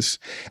it was.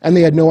 And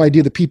they had no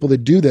idea the people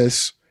that do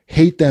this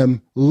hate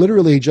them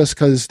literally just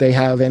because they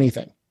have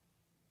anything.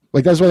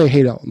 Like, that's why they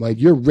hate them. Like,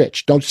 you're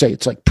rich. Don't say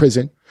it's like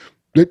prison.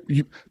 This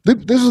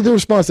is the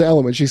response to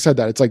Ellen when she said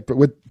that. It's like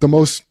with the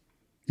most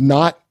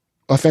not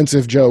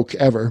offensive joke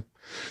ever.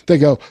 They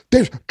go,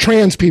 "There's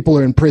trans people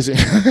are in prison."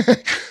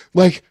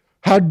 Like,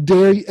 how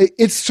dare you?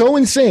 It's so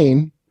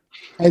insane.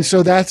 And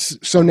so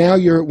now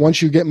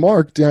once you get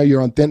marked, now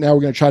you're on thin. Now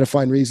we're going to try to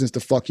find reasons to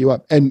fuck you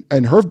up. And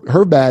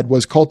her bad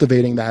was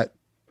cultivating that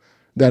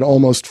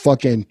almost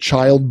fucking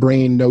child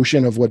brain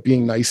notion of what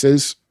being nice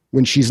is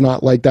when she's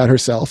not like that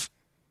herself.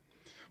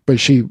 But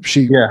she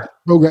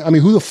program. I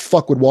mean, who the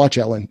fuck would watch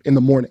Ellen in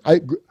the morning? I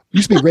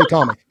used to be a great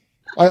comic.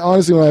 I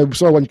honestly, when I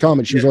started watching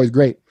comedy, she was always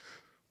great.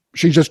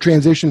 She just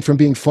transitioned from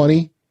being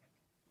funny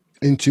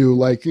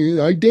into I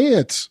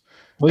dance.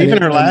 Well, even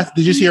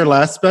did you see her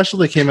last special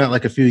that came out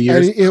like a few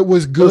years? And it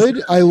was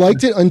good. I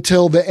liked it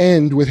until the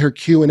end with her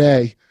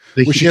Q&A,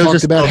 where she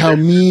talked about how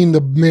mean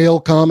the male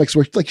comics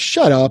were. Like,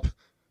 shut up.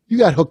 You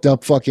got hooked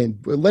up fucking,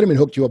 Letterman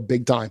hooked you up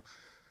big time.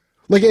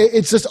 Like,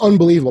 it's just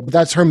unbelievable. But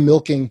that's her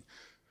milking.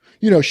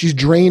 She's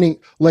draining,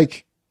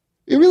 it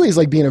really is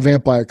like being a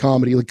vampire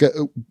comedy. Like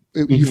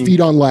you feed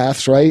on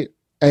laughs, right?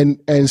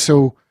 And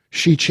so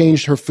she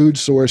changed her food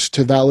source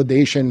to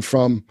validation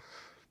from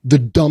the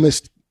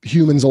dumbest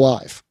humans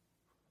alive.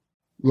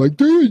 Like,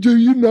 dude, are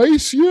you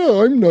nice?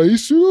 Yeah, I'm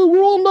nice.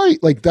 We're all nice.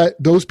 Like that,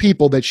 those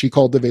people that she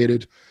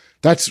cultivated,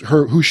 that's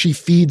who she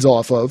feeds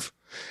off of.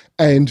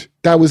 And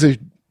that was a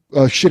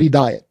shitty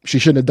diet. She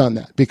shouldn't have done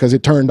that because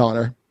it turned on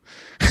her.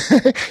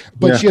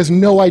 But she has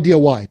no idea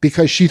why,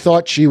 because she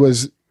thought she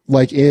was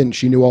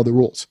she knew all the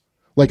rules.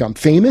 Like, I'm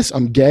famous,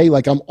 I'm gay,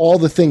 I'm all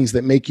the things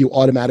that make you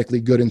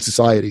automatically good in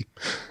society.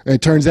 And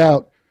it turns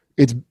out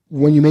it's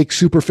when you make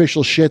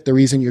superficial shit the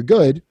reason you're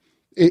good,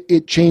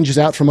 it changes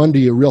out from under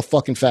you real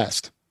fucking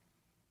fast.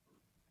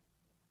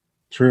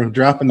 True.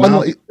 Dropping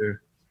knowledge.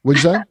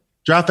 What'd you say?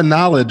 Dropping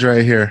knowledge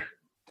right here.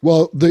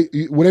 Well,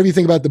 whatever you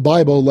think about the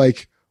Bible,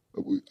 like,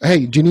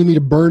 hey, do you need me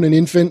to burn an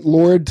infant,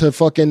 Lord, to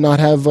fucking not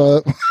have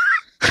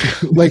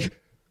like,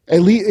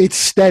 at least it's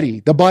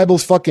steady. The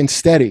Bible's fucking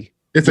steady.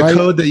 It's right? A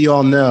code that you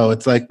all know.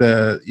 It's like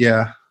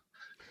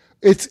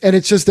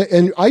it's just,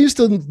 and I used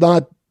to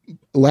not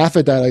laugh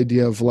at that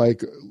idea of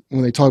like,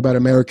 when they talk about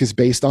America's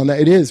based on that,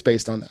 it is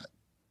based on that.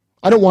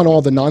 I don't want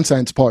all the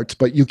nonsense parts,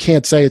 but you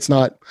can't say it's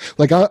not.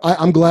 Like,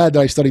 I'm glad that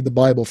I studied the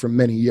Bible for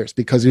many years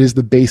because it is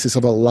the basis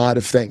of a lot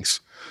of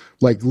things.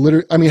 Like,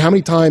 literally, I mean, how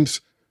many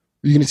times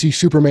are you going to see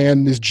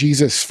Superman as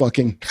Jesus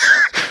fucking?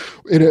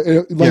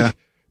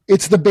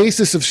 It's the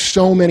basis of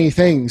so many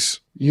things,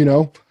 you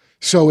know?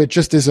 So it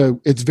just is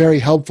it's very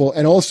helpful.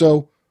 And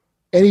also,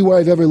 anywhere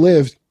I've ever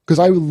lived, because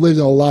I lived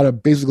in a lot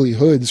of basically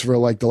hoods for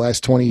like the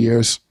last 20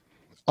 years,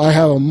 I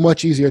have a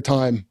much easier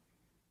time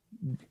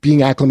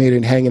being acclimated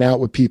and hanging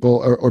out with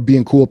people or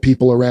being cool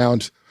people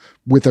around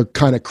with a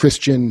kind of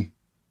Christian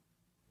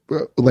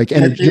like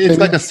energy. It's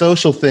like a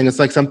social thing. It's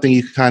like something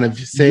you kind of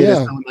say to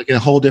someone like in a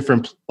whole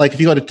different, like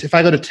if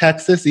I go to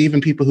Texas, even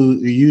people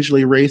who are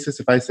usually racist,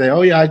 if I say,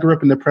 oh yeah, I grew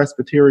up in the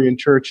Presbyterian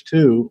church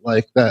too,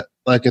 like that,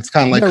 like it's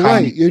kind of like,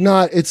 right. You're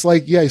not, it's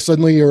like, yeah,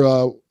 suddenly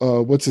you're,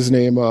 what's his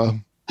name?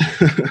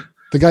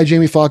 The guy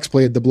Jamie Foxx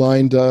played, the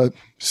blind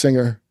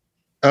singer.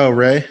 Oh,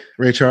 Ray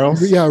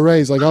Charles. Yeah,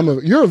 Ray's like,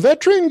 you're a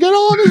veteran. Get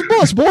on this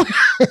bus, boy.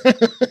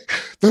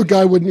 The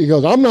guy wouldn't. He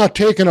goes, I'm not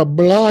taking a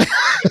blind.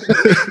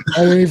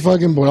 And then he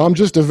fucking, boy, I'm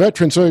just a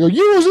veteran. So he goes,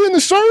 you was in the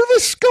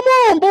service. Come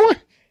on, boy.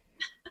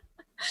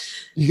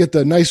 You get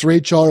the nice Ray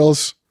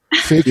Charles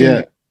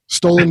faking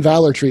stolen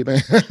valor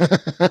treatment.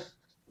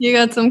 You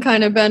got some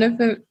kind of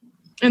benefit.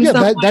 Yeah,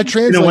 that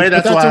translates. In a way,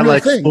 that's why I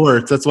like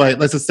sports. That's why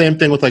that's the same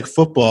thing with like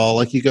football.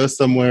 Like you go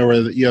somewhere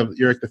where you're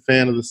like the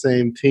fan of the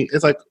same team.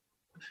 It's like.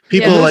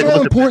 People those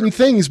are important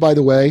things, by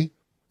the way.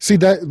 See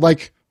that,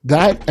 like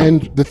that,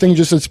 and the thing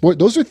just said sport.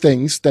 Those are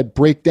things that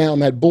break down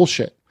that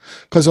bullshit.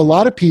 Because a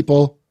lot of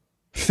people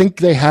think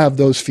they have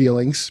those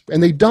feelings,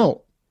 and they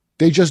don't.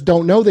 They just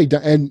don't know they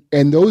don't.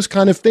 And those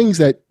kind of things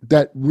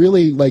that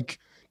really like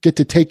get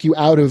to take you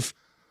out of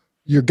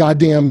your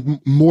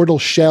goddamn mortal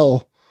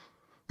shell.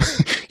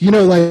 You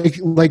know,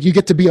 like you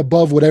get to be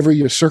above whatever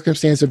your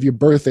circumstance of your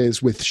birth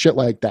is with shit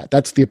like that.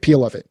 That's the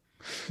appeal of it.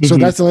 Mm-hmm. So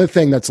that's another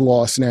thing that's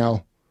lost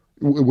now.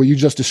 What you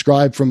just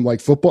described from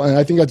like football, and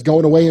I think that's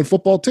going away in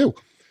football too.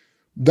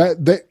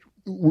 That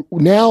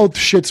now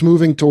shit's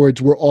moving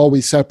towards we're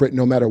always separate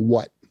no matter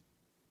what.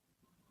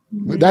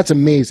 Mm-hmm. That's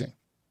amazing,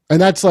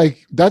 and that's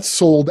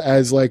sold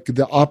as like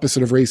the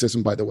opposite of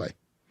racism, by the way.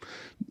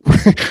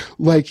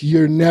 Like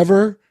you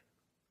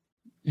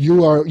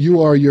are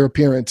your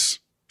appearance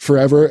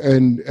forever,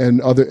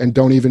 and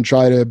don't even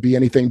try to be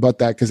anything but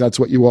that because that's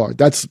what you are.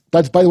 That's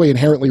by the way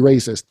inherently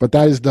racist, but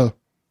that is the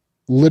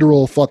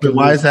literal fucking. But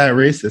why is that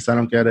racist? I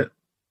don't get it.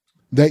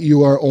 That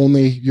you are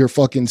only your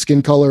fucking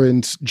skin color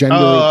and gender.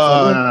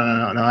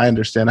 Oh, no. I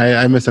understand.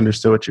 I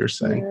misunderstood what you were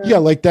saying. Yeah,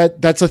 like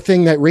that. That's a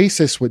thing that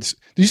racists would.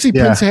 Do you see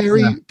Prince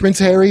Harry? Yeah. Prince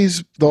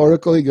Harry's the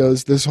article. He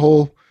goes,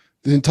 the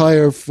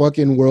entire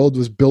fucking world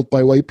was built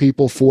by white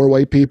people for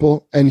white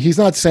people, and he's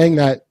not saying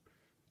that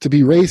to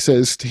be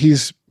racist.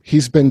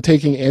 He's been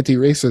taking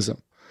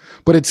anti-racism,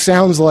 but it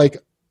sounds like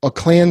a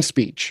Klan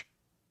speech.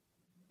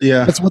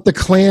 Yeah. That's what the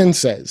Klan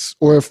says,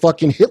 or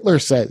fucking Hitler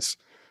says.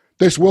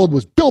 This world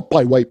was built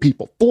by white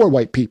people, for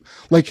white people.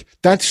 Like,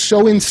 that's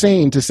so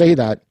insane to say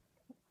that.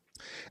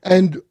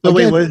 And but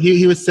again, wait,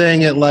 he was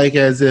saying it like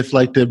as if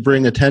like to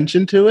bring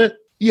attention to it?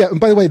 Yeah, and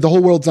by the way, the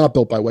whole world's not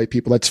built by white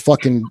people. That's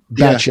fucking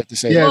bad shit to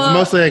say. Yeah, it's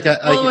mostly like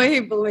the way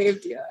he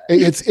believed, yeah.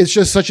 It's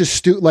just such a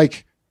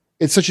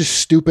it's such a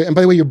stupid, and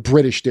by the way, you're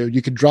British, dude.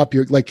 You could drop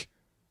your, like,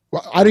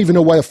 I don't even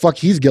know why the fuck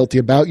he's guilty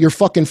about. You're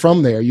fucking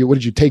from there. What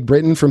did you take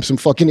Britain from some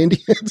fucking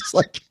Indians?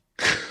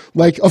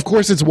 like, of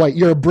course it's white.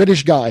 You're a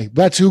British guy.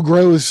 That's who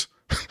grows,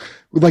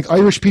 like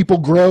Irish people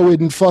grow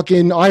in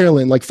fucking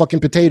Ireland, like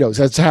fucking potatoes.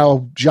 That's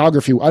how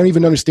geography, I don't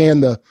even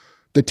understand the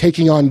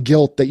taking on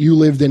guilt that you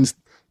lived in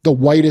the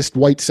whitest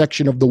white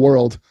section of the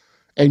world.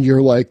 And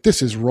you're like,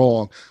 this is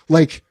wrong.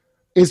 Like,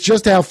 it's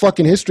just how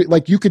fucking history,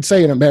 like you could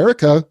say in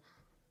America,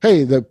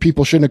 hey, the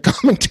people shouldn't have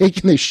come and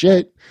taken this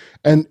shit.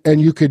 And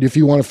you could, if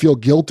you want to feel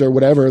guilt or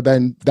whatever,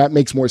 then that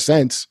makes more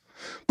sense.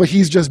 But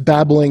he's just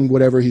babbling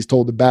whatever he's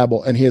told to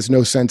babble. And he has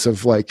no sense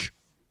of like,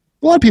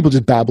 a lot of people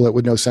just babble it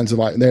with no sense of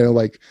it. And they're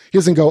like, he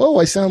doesn't go, oh,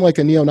 I sound like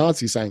a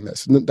neo-Nazi saying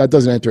this. That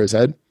doesn't enter his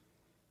head.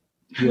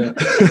 Yeah.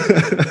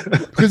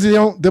 Because they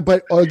don't,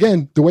 but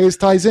again, the way this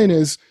ties in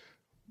is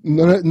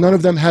none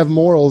of them have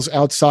morals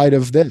outside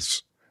of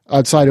this,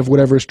 outside of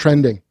whatever is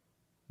trending,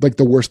 like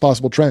the worst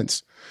possible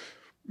trends.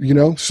 You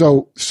know,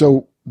 so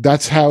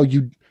that's how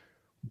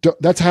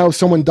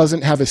someone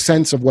doesn't have a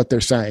sense of what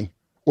they're saying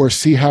or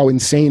see how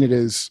insane it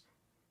is,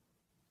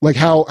 like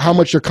how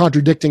much they're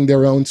contradicting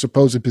their own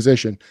supposed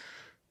position.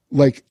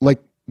 Like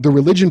the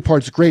religion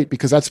part's great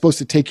because that's supposed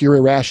to take your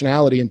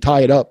irrationality and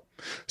tie it up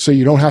so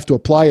you don't have to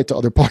apply it to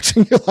other parts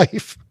in your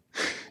life.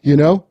 You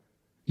know,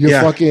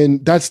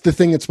 that's the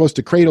thing that's supposed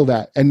to cradle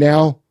that. And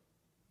now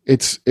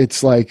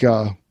it's like,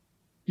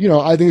 you know,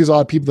 I think there's a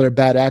lot of people that are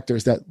bad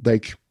actors that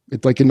like,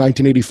 it's like in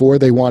 1984,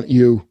 they want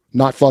you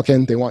not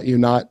fucking, they want you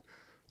not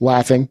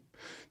laughing.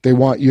 They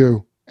want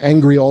you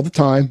angry all the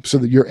time so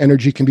that your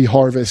energy can be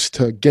harvested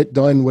to get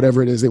done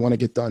whatever it is they want to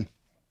get done.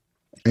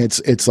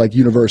 It's like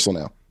universal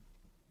now.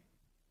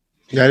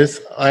 Yeah, it's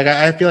like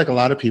I feel like a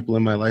lot of people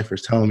in my life are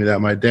telling me that.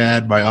 My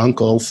dad, my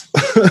uncles.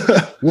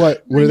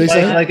 What are they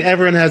saying? Like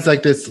everyone has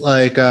like this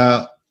like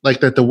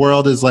that the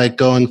world is like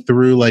going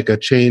through like a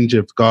change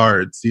of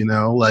guards, you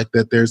know, like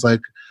that there's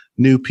like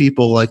new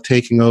people like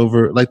taking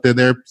over, like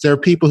there are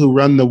people who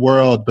run the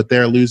world, but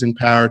they're losing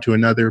power to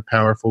another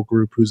powerful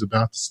group who's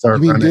about to start.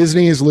 You mean running.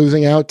 Disney is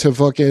losing out to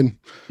fucking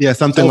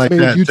something like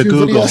that YouTube to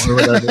Google videos? or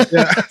whatever.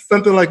 Yeah,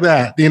 something like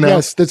that. You know,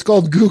 yes, that's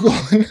called Google.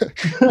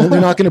 And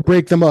they're not going to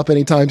break them up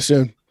anytime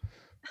soon.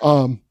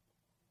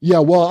 Yeah,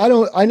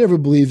 well, I never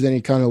believed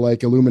any kind of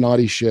like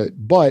Illuminati shit,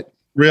 but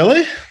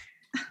really.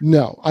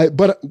 No, I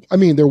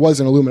mean, there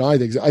was an Illuminati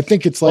thing. I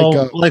think it's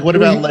like, like what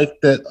about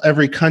like that?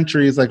 Every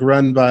country is like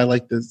run by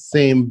like the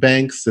same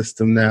bank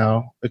system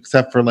now,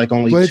 except for like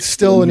only. But it's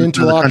still an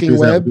interlocking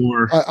web.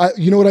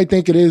 You know what I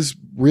think it is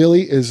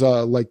really is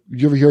like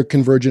you ever hear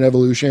convergent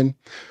evolution,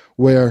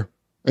 where,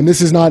 and this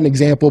is not an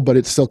example, but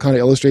it still kind of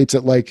illustrates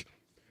it. Like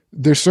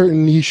there's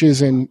certain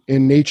niches in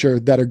nature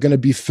that are going to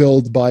be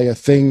filled by a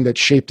thing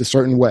that's shaped a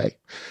certain way.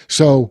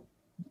 So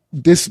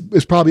this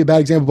is probably a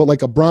bad example, but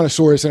like a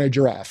brontosaurus and a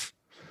giraffe.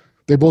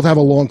 They both have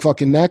a long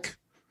fucking neck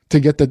to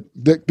get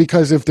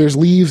because if there's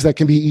leaves that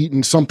can be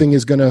eaten, something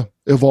is going to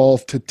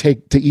evolve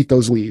to eat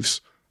those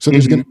leaves. So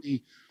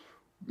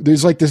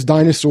there's like this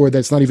dinosaur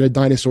that's not even a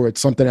dinosaur.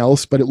 It's something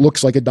else, but it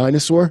looks like a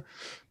dinosaur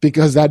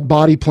because that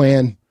body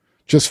plan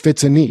just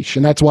fits a niche.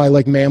 And that's why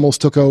like mammals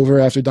took over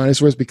after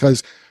dinosaurs,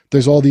 because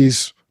there's all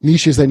these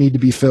niches that need to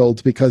be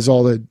filled because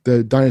all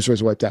the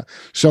dinosaurs wiped out.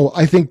 So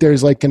I think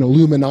there's like an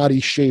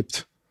Illuminati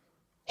shaped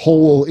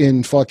hole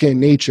in fucking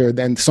nature,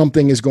 then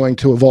something is going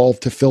to evolve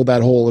to fill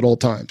that hole at all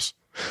times.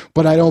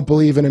 But I don't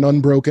believe in an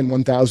unbroken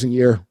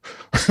 1,000-year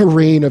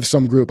reign of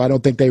some group. I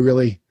don't think they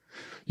really,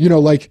 you know,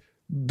 like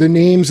the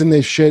names in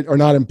this shit are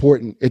not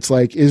important. It's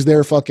like, is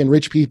there fucking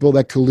rich people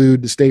that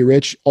collude to stay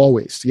rich?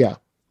 Always. Yeah.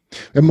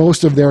 And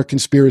most of their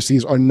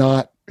conspiracies are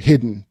not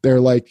hidden.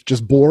 They're like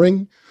just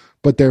boring,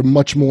 but they're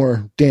much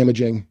more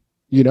damaging,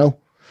 you know,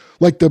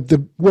 like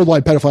the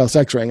worldwide pedophile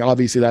sex ring.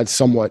 Obviously that's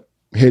somewhat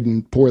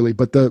hidden poorly,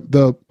 but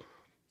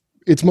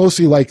it's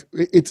mostly like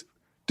it's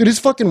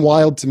fucking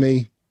wild to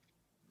me.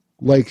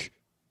 Like,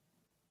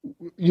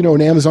 you know,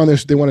 in Amazon,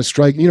 they want to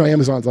strike, you know,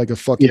 Amazon's like a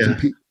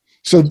fucking,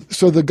 so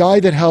the guy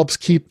that helps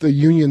keep the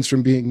unions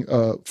from being,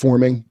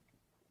 forming.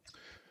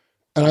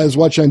 And I was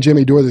watching on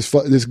Jimmy Dore,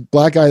 this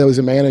black guy that was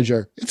a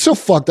manager. It's so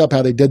fucked up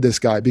how they did this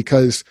guy,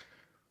 because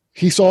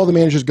he saw the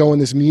managers go in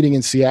this meeting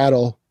in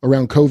Seattle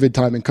around COVID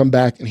time and come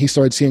back, and he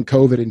started seeing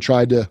COVID and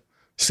tried to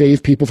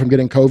save people from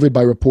getting COVID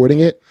by reporting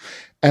it.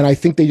 And I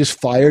think they just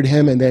fired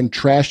him and then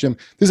trashed him.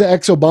 There's an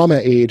ex-Obama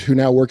aide who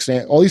now works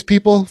at all these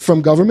people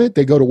from government.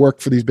 They go to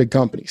work for these big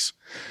companies.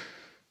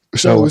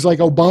 So it was like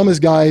Obama's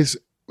guys.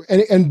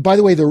 And by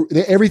the way,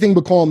 everything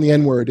but call him the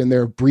N-word in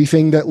their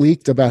briefing that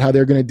leaked about how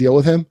they're going to deal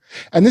with him.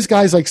 And this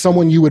guy's like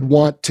someone you would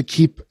want to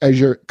keep as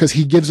because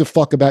he gives a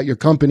fuck about your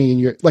company and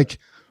you're like,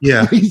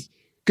 he's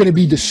going to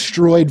be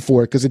destroyed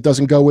for it because it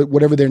doesn't go with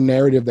whatever their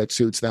narrative that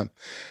suits them.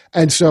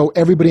 And so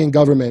everybody in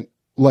government,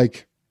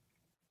 like,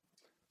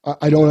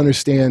 I don't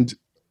understand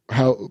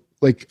how,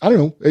 like, I don't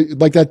know,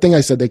 like that thing I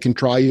said, they can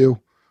try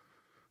you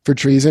for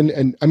treason.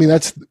 And I mean,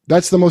 that's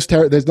the most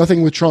there's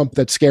nothing with Trump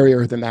that's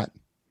scarier than that.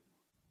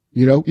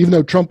 You know, even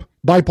though Trump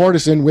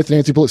bipartisan with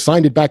Nancy Pelosi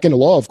signed it back into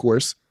law, of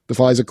course, the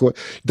FISA court,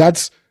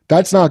 that's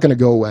not going to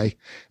go away.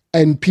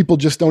 And people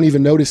just don't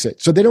even notice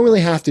it. So they don't really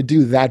have to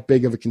do that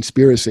big of a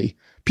conspiracy.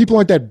 People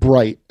aren't that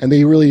bright and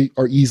they really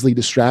are easily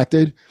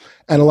distracted.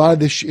 And a lot of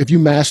this, if you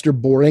master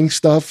boring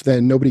stuff,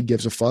 then nobody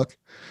gives a fuck.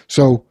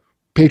 So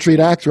Patriot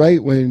Act,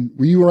 right? Were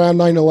you around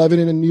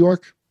 9/11 in New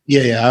York?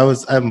 Yeah.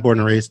 I'm born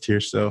and raised here.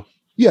 So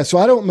yeah. So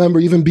I don't remember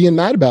even being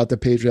mad about the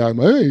Patriot Act.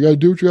 Hey, you got to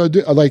do what you got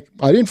to do. Like,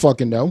 I didn't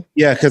fucking know.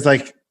 Yeah. Cause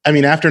like, I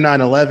mean, after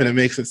 9/11, it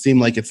makes it seem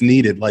like it's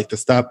needed, like to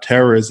stop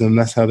terrorism.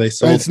 That's how they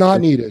sold it. It's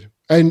not needed.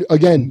 And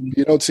again,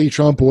 you don't see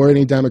Trump or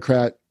any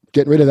Democrat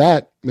getting rid of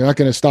that. They're not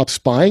going to stop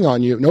spying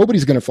on you.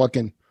 Nobody's going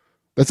to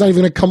that's not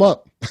even going to come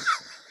up.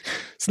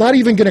 It's not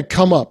even going to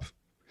come up.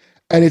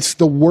 And it's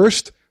the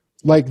worst.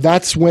 Like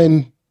back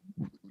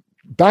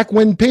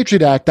when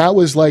Patriot Act, that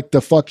was like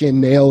the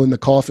fucking nail in the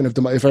coffin of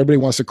if everybody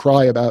wants to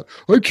cry about,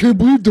 I can't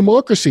believe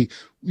democracy.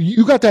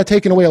 You got that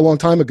taken away a long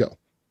time ago.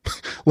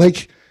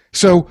 Like,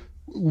 so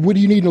what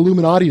do you need an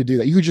Illuminati to do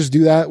that? You could just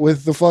do that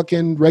with the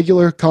fucking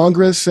regular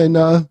Congress and,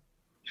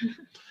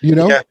 you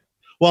know? Yeah.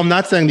 Well, I'm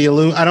not saying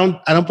I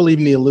don't believe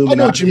in the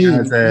Illuminati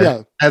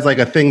as like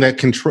a thing that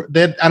control.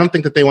 I don't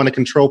think that they want to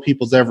control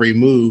people's every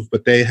move,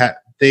 but they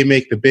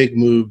make the big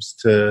moves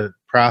to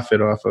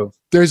profit off of.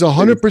 There's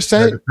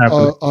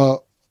 100%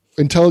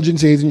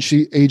 intelligence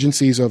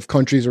agencies of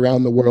countries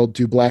around the world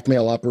do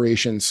blackmail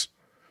operations,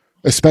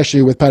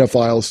 especially with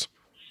pedophiles.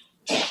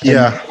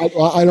 Yeah.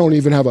 I don't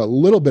even have a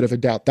little bit of a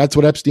doubt. That's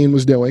what Epstein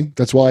was doing.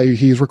 That's why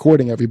he's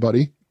recording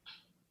everybody.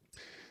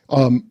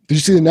 Did you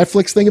see the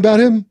Netflix thing about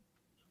him?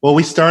 Well,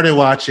 we started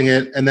watching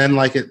it, and then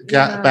like it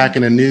got back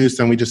in the news,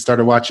 and we just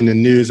started watching the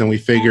news, and we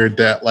figured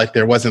that like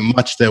there wasn't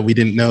much that we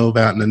didn't know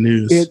about in the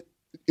news.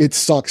 It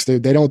sucks,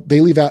 dude. They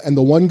leave out, and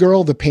the one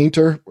girl, the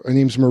painter, her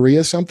name's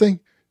Maria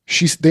something.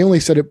 They only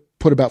said it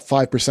put about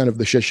 5% of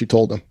the shit she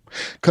told them,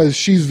 because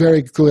she's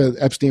very clear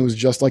that Epstein was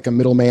just like a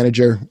middle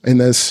manager in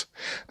this.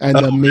 And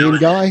the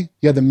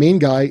main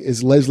guy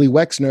is Leslie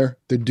Wexner,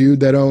 the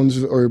dude that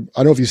owns, or I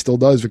don't know if he still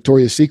does,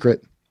 Victoria's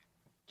Secret.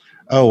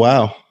 Oh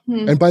wow.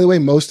 And by the way,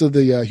 most of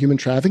the human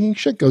trafficking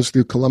shit goes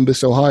through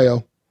Columbus,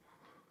 Ohio,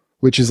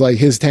 which is like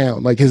his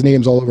town. Like his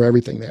name's all over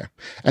everything there.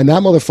 And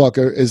that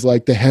motherfucker is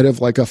like the head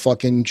of like a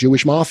fucking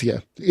Jewish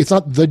mafia. It's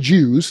not the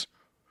Jews.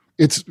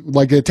 It's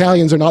like the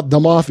Italians are not the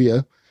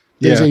mafia.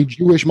 There's a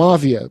Jewish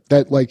mafia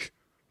that like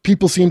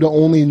people seem to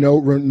only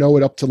know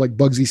it up to like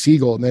Bugsy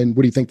Siegel. And then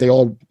what do you think? They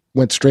all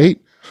went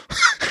straight?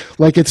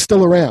 Like it's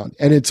still around.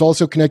 And it's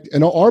also connected.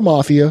 And our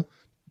mafia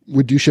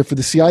would do shit for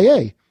the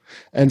CIA.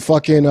 And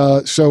fucking,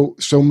 so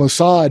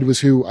Mossad was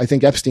who I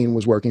think Epstein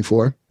was working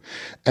for.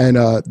 And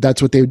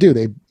that's what they would do.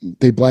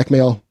 They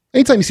blackmail.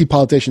 Anytime you see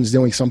politicians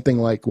doing something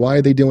like, why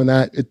are they doing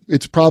that?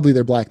 It's probably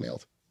they're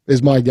blackmailed,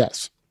 is my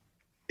guess.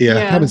 Yeah.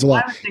 It happens a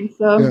lot. I would think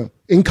so. You know,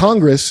 in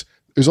Congress,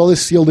 there's all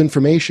this sealed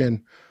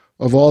information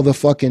of all the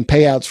fucking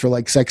payouts for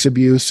like sex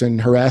abuse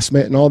and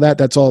harassment and all that.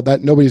 That's all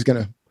that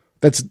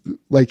that's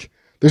like,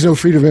 there's no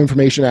Freedom of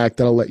Information Act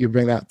that'll let you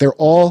bring that. They're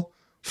all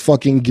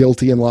fucking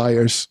guilty and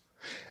liars.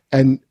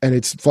 And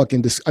it's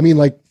fucking, I mean,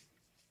 like,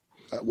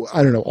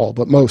 I don't know all,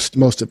 but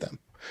most of them.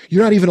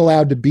 You're not even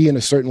allowed to be in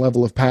a certain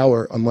level of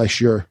power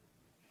unless you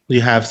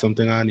have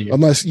something on you.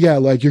 Unless,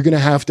 like you're going to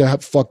have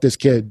fuck this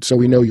kid so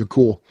we know you're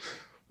cool.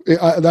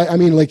 I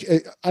mean, like,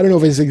 I don't know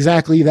if it's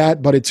exactly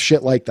that, but it's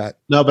shit like that.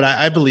 No, but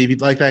I believe you'd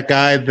like that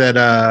guy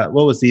that,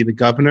 what was he, the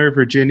governor of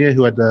Virginia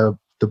who had the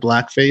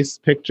blackface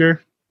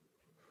picture?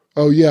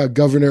 Oh, yeah,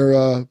 Governor,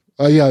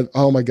 oh yeah!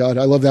 Oh my God,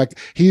 I love that.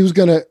 He was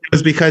gonna. It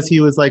was because he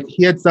was like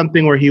he had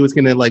something where he was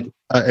gonna like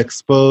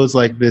expose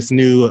like this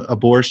new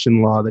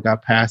abortion law that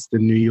got passed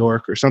in New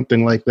York or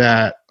something like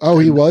that. Oh,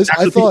 he was.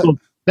 That's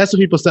what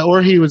people said,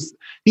 or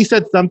he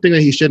said something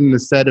that he shouldn't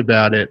have said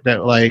about it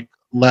that like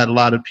let a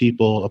lot of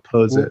people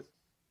oppose it.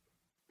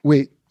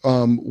 Wait,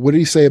 what did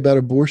he say about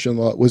abortion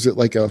law? Was it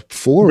like a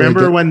four?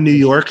 Remember when New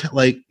York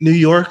like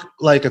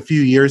a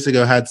few years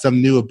ago had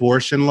some new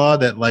abortion law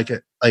that like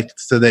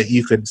so that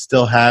you could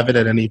still have it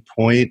at any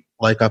point,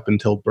 like up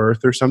until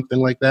birth or something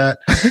like that.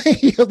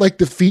 Like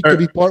the feet could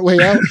be part way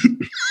out.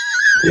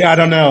 Yeah, I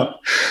don't know.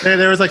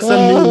 There was like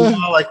some new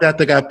law like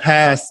that got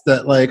passed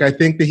that like I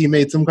think that he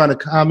made some kind of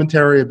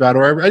commentary about,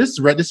 or I just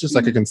read. It's just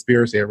like a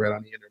conspiracy I read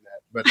on the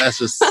internet, but that's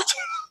just.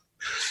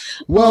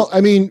 Well, I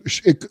mean,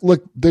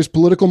 look, there's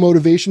political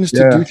motivations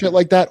to do shit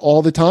like that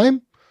all the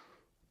time.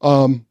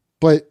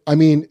 But I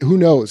mean, who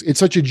knows?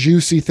 It's such a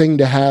juicy thing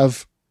to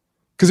have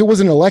because it was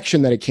an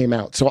election that it came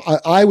out. So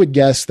I would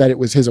guess that it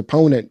was his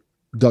opponent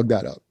dug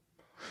that up.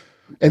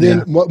 And then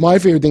what my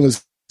favorite thing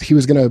was he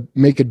was going to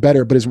make it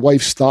better, but his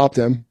wife stopped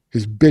him.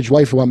 His bitch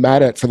wife, who I'm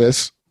mad at for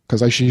this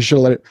because she should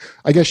have let it.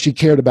 I guess she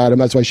cared about him.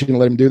 That's why she didn't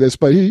let him do this.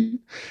 But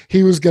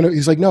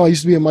he's like, no, I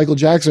used to be a Michael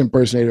Jackson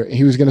impersonator. And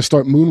he was going to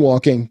start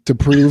moonwalking to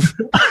prove.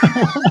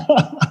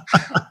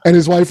 And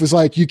his wife was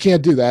like, you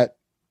can't do that.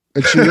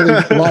 And she really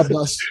robbed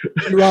us.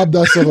 She robbed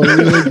us of a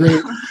really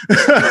great.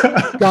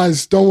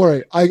 Guys, don't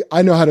worry.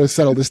 I know how to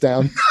settle this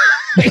down.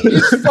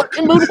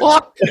 Fucking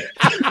moonwalk.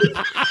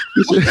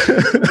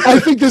 I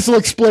think this will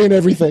explain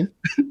everything.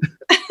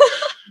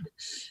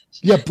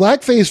 Yeah,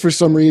 blackface for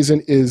some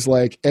reason is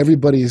like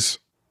everybody's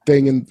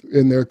thing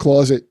in their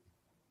closet.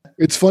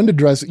 It's fun to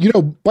dress. You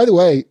know, by the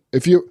way,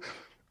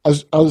 I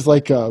was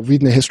like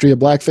reading the history of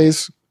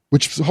blackface,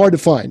 which is hard to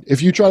find.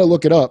 If you try to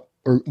look it up,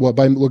 or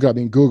by look it up, I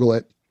mean Google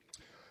it,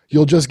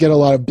 you'll just get a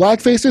lot of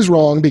blackface is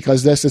wrong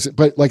because this is.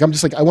 But like, I'm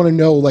just like, I want to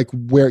know like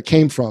where it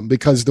came from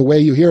because the way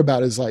you hear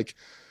about it is like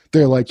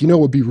they're like, you know,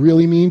 what would be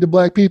really mean to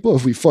black people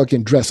if we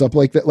fucking dress up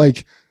like that.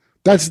 Like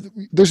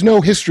there's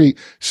no history.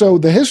 So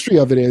the history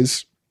of it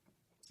is.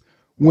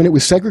 When it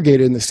was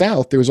segregated in the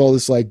South, there was all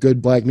this like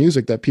good black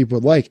music that people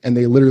would like, and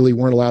they literally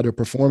weren't allowed to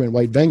perform in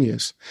white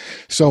venues.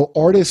 So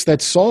artists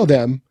that saw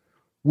them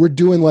were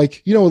doing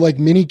like, you know, like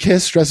Mini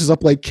Kiss dresses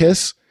up like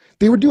Kiss.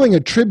 They were doing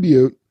a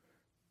tribute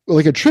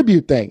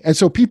thing. And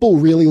so people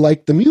really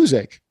liked the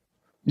music.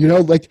 You know,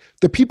 like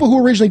the people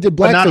who originally did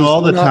blackface. But not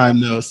all the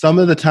time, though. Some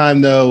of the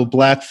time, though,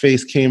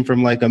 blackface came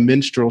from like a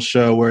minstrel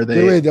show where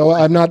they. Wait,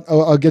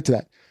 I'll get to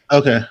that.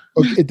 Okay.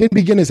 It didn't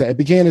begin as that. It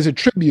began as a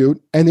tribute,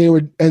 and they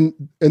were and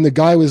the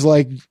guy was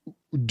like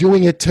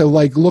doing it to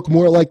like look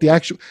more like the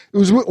actual. It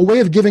was a way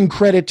of giving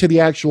credit to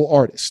the actual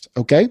artist.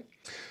 Okay.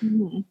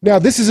 Mm-hmm. Now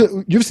this is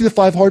you ever see the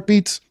 5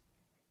 Heartbeats?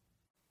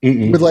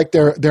 with like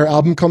their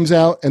album comes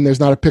out and there's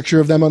not a picture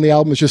of them on the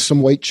album. It's just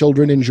some white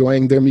children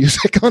enjoying their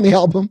music on the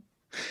album.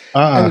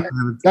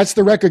 That's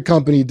the record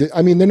company.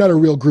 I mean, they're not a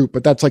real group,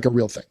 but that's like a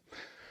real thing.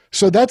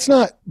 So that's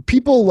not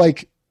people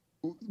like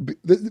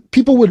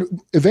people would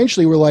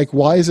eventually were like,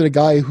 why is it a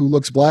guy who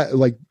looks black,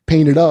 like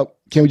painted up?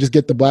 Can't we just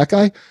get the black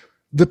guy?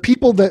 The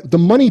people the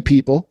money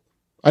people,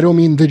 I don't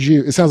mean the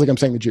Jew. It sounds like I'm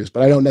saying the Jews,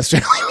 but I don't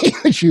necessarily mean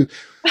the Jew.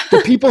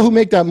 The people who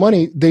make that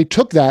money, they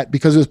took that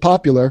because it was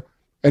popular.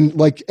 And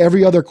like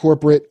every other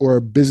corporate or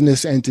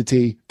business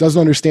entity doesn't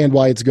understand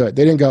why it's good.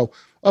 They didn't go,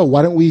 oh,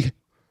 why don't we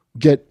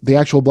get the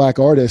actual black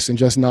artists and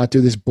just not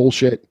do this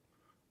bullshit?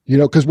 You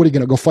know, because what are you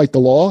going to go fight the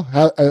law?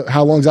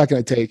 How long is that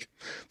going to take?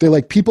 They're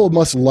like, people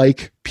must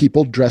like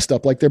people dressed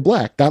up like they're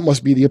black. That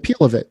must be the appeal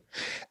of it.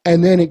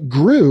 And then it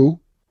grew,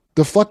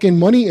 the fucking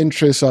money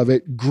interests of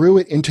it grew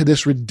it into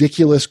this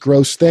ridiculous,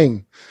 gross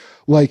thing.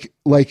 And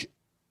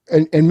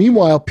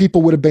meanwhile,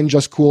 people would have been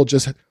just cool.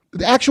 Just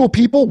the actual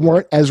people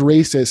weren't as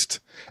racist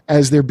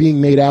as they're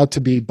being made out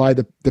to be by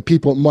the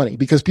people with money,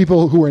 because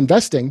people who are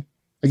investing,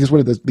 I guess,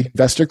 what are the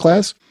investor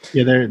class?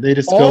 Yeah, they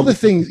just all the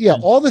things. Yeah,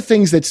 all the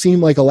things that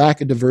seem like a lack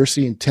of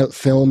diversity in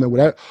film and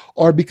whatever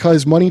are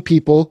because money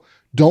people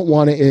don't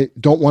want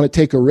to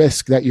take a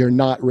risk that you're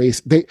not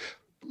racist. They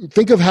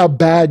think of how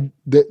bad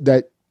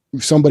that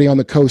somebody on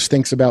the coast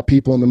thinks about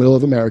people in the middle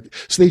of America.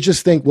 So they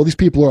just think, well, these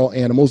people are all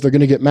animals. They're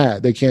going to get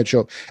mad. They can't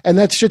show. And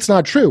that shit's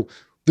not true.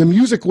 The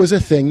music was a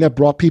thing that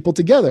brought people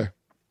together.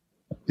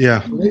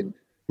 Yeah. Right?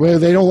 Where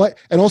they don't like,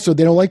 and also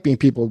they don't like being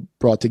people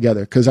brought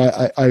together because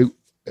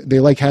they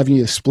like having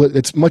you split.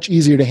 It's much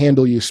easier to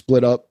handle you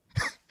split up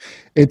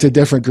into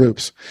different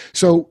groups.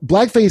 So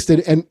blackface did,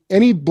 and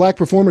any black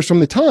performers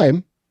from the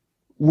time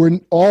were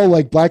all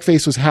like,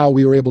 blackface was how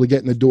we were able to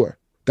get in the door.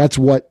 That's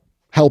what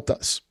helped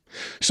us.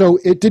 So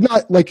it did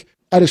not, like,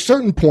 at a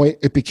certain point,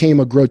 it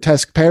became a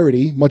grotesque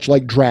parody, much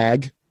like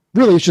drag.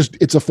 Really,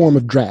 it's a form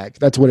of drag.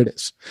 That's what it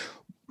is.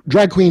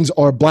 Drag queens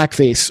are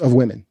blackface of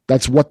women.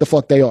 That's what the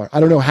fuck they are. I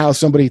don't know how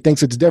somebody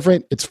thinks it's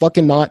different. It's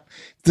fucking not.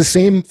 It's the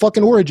same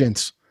fucking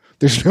origins.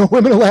 There's no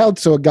women allowed,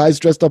 so a guy's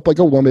dressed up like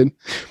a woman,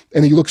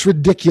 and he looks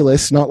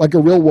ridiculous, not like a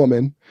real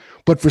woman.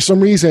 But for some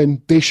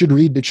reason, they should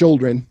read to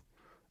children.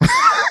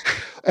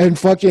 And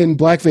fucking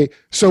blackface.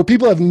 So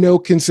people have no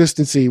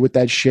consistency with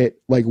that shit,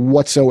 like,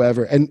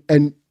 whatsoever.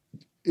 And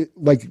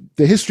like,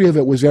 the history of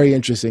it was very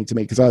interesting to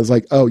me, because I was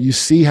like, oh, you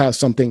see how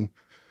something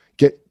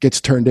gets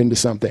turned into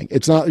something.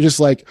 It's not just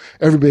like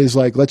everybody's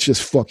like, let's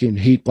just fucking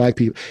hate black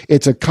people.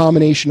 It's a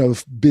combination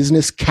of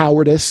business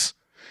cowardice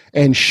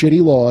and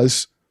shitty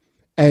laws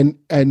and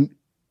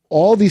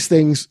all these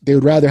things. They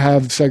would rather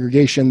have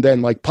segregation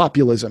than like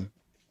populism,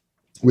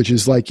 which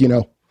is like, you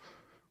know,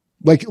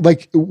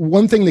 like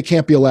one thing that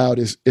can't be allowed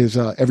is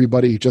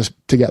everybody just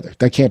together.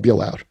 That can't be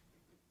allowed.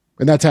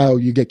 And that's how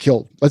you get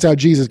killed. That's how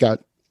Jesus got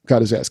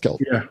his ass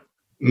killed. Yeah.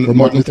 Or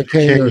Martin Luther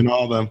King and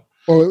all of them.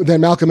 Or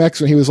then Malcolm X,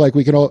 when he was like,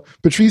 we can all,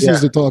 Patrice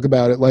used to talk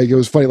about it. Like, it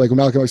was funny. Like when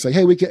Malcolm X was like,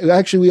 hey, we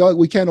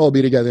can all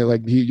be together.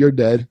 Like, you're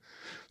dead.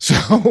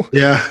 So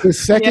yeah, the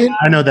second,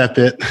 I know that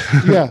bit.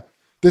 Yeah.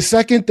 The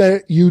second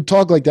that you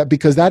talk like that,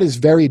 because that is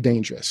very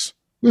dangerous.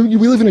 We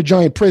live in a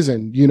giant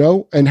prison, you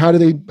know? And how do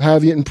they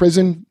have you in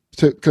prison?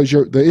 Because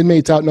the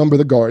inmates outnumber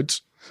the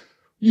guards.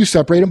 You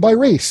separate them by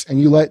race, and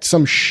you let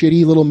some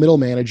shitty little middle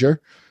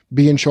manager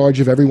be in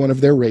charge of everyone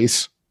of their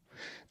race.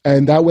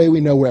 And that way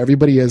we know where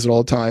everybody is at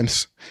all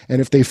times.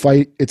 And if they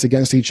fight, it's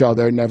against each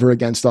other, never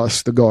against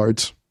us, the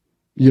guards.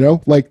 You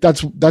know, like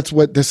that's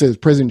what this is,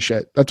 prison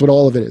shit. That's what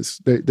all of it is.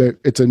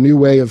 It's a new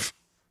way of,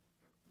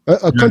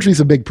 a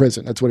country's a big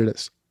prison. That's what it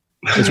is.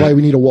 That's why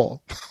we need a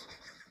wall.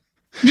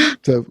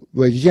 So,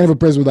 like, you can't have a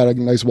prison without a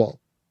nice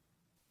wall.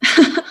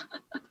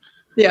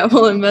 Yeah,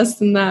 we'll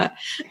invest in that.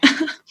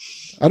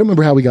 I don't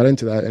remember how we got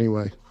into that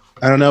anyway.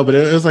 I don't know, but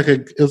it was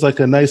like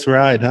a nice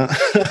ride, huh?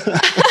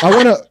 I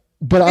want to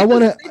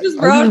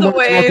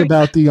talk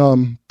about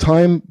the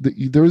time.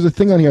 There was a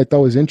thing on here I thought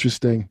was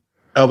interesting.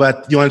 Oh,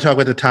 but you want to talk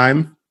about the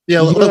time?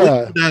 Yeah, let's do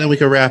that and we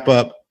can wrap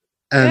up.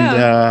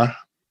 And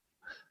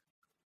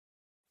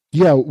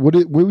what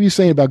were you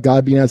saying about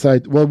God being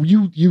outside? Well,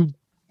 you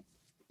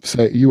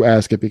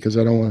ask it, because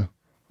I don't want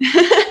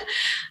to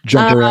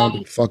jump around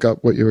and fuck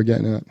up what you were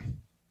getting at.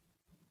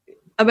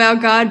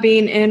 About God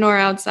being in or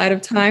outside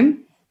of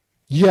time?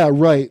 Yeah,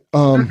 right.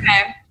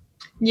 Okay.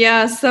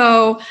 Yeah,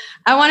 so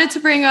I wanted to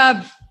bring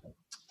up,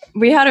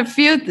 we have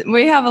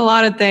a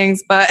lot of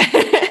things, but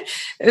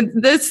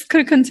this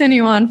could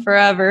continue on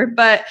forever.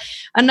 But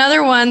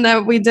another one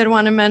that we did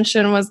want to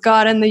mention was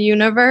God in the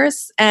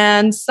universe.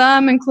 And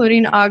some,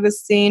 including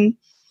Augustine,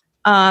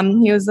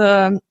 he was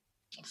a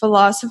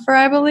philosopher,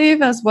 I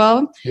believe, as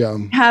well,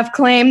 have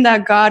claimed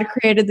that God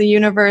created the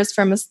universe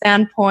from a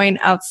standpoint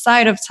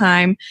outside of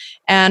time.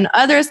 And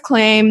others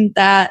claim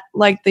that,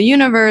 like the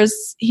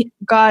universe,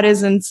 God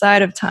is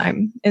inside of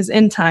time, is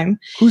in time.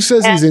 Who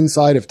says he's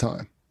inside of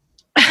time?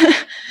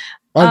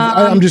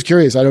 I'm just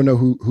curious. I don't know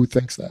who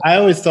thinks that. I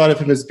always thought of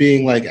him as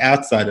being like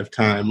outside of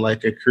time,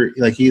 like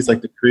he's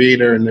like the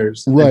creator, and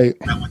there's right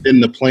within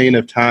the plane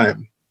of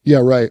time. Yeah,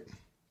 right.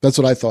 That's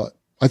what I thought.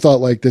 I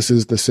thought like this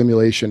is the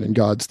simulation and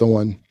God's the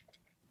one,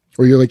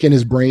 or you're like in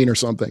his brain or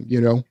something,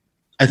 you know?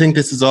 I think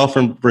this is all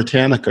from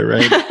Britannica,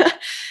 right?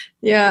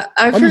 Yeah,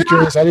 I'm just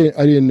curious. I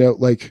didn't know,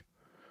 like,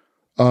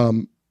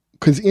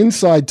 because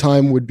inside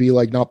time would be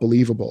like not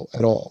believable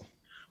at all.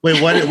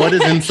 Wait, what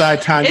does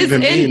inside time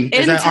even mean?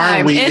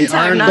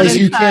 Because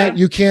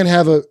you can't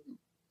have a.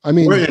 I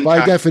mean,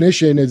 by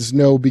definition, it's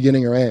no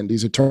beginning or end.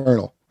 He's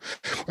eternal.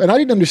 And I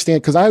didn't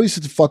understand, because I always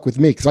used to fuck with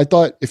me, because I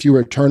thought if you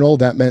were eternal,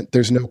 that meant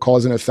there's no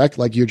cause and effect,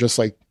 like you're just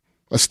like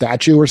a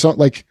statue or something.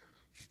 Like,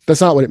 that's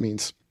not what it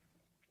means.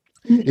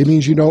 It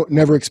means you don't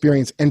never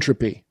experience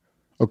entropy.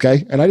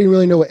 Okay? And I didn't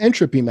really know what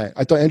entropy meant.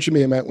 I thought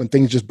entropy meant when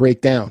things just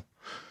break down.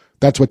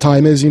 That's what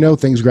time is, you know,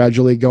 things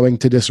gradually going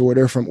to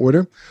disorder from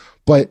order.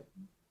 But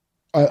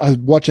I was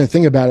watching a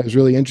thing about it. It was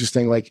really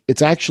interesting. Like,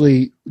 it's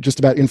actually just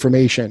about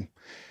information.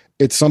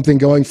 It's something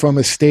going from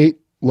a state,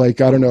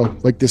 like, I don't know,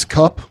 like this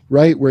cup,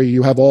 right? Where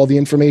you have all the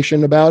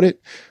information about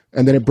it,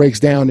 and then it breaks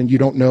down and you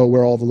don't know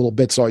where all the little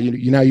bits are.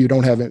 Now you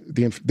don't have it.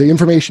 The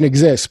information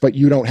exists, but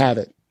you don't have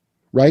it,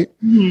 right?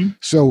 Mm-hmm.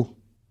 So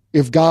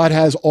if God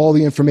has all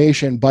the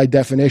information, by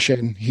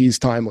definition, he's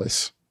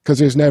timeless, because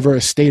there's never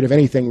a state of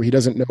anything where he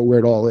doesn't know where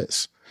it all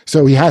is.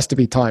 So he has to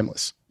be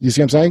timeless. You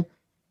see what I'm saying?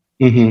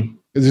 Mm-hmm.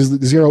 There's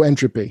zero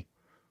entropy.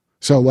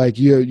 So like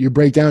you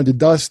break down to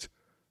dust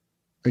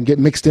and get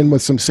mixed in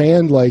with some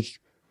sand, like,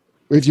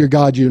 if you're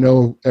God, you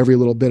know every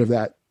little bit of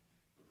that,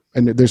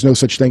 and there's no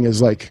such thing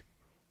as like,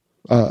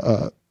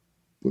 I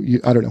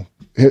don't know.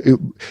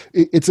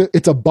 It's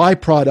a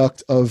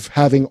byproduct of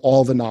having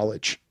all the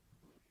knowledge,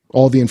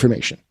 all the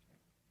information,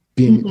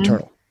 being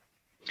eternal.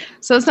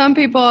 So some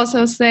people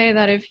also say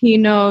that if he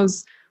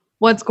knows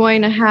what's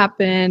going to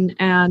happen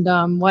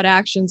and what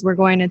actions we're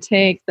going to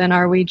take, then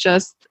are we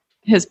just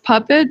his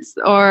puppets,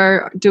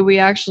 or do we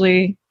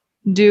actually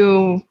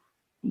do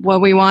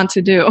what we want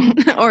to do,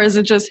 or is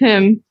it just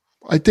him?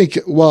 I think,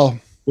 I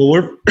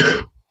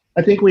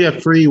think we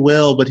have free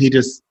will, but he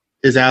just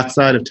is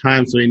outside of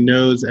time, so he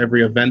knows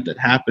every event that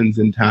happens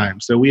in time.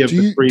 So we have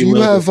the free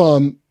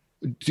will.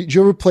 Did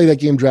you ever play that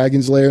game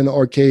Dragon's Lair in the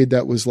arcade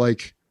that was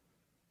like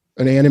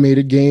an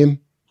animated game?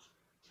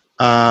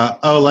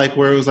 Like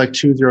where it was like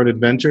choose your own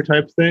adventure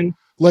type thing?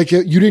 Like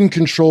you didn't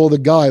control the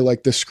guy,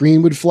 like the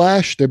screen would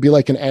flash. There'd be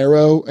like an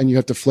arrow and you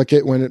have to flick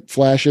it when it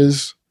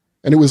flashes.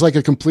 And it was like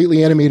a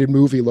completely animated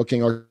movie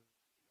looking.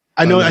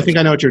 I think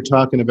I know what you're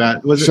talking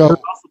about. Was it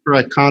also for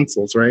like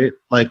consoles, right?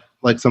 Like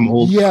some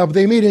old. Yeah, but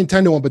they made a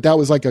Nintendo one, but that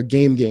was like a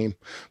game.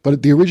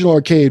 But the original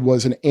arcade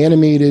was an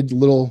animated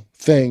little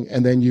thing,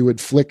 and then you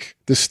would flick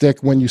the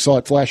stick when you saw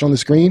it flash on the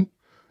screen.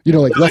 You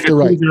know, like left or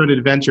right. Choose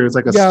adventure. It's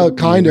like a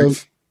kind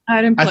of.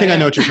 I think I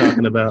know what you're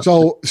talking about.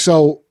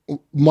 So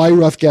my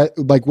rough get,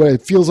 like what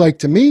it feels like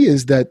to me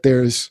is that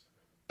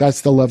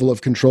that's the level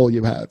of control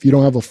you have. You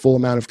don't have a full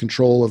amount of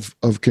control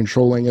of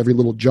controlling every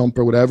little jump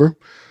or whatever,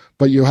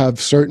 but you have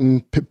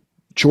certain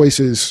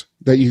choices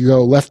that you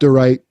go left or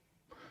right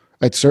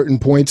at certain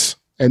points,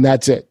 and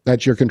that's it.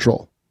 That's your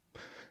control.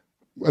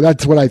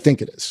 That's what I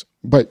think it is.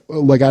 But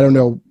like, I don't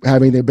know,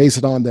 having to base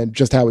it on then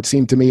just how it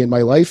seemed to me in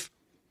my life.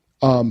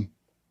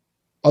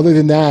 Other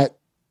than that,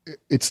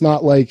 it's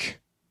not like,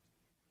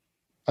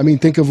 I mean,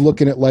 think of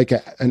looking at like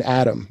an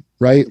atom,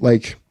 right?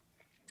 Like,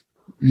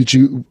 did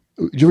you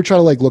ever try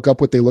to like look up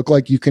what they look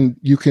like? You can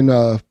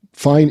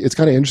find, it's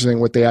kind of interesting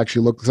what they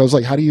actually look. Because I was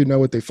like, how do you know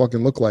what they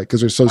fucking look like? Because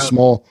they're so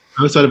small.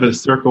 I was sort of in a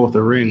circle with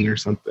a ring or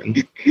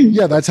something.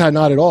 Yeah, that's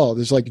not at all.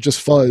 There's like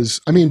just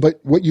fuzz. I mean, but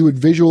what you would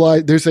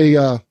visualize, there's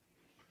a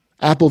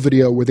Apple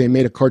video where they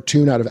made a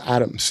cartoon out of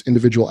atoms,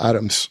 individual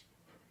atoms.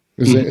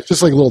 It's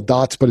just like little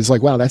dots, but it's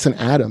like, wow, that's an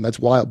atom. That's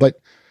wild. But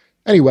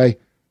anyway,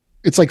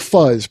 it's like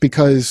fuzz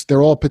because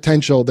they're all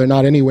potential. They're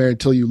not anywhere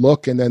until you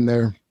look, and then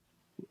they're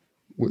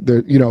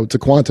it's a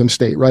quantum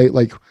state, right?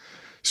 Like,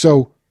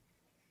 so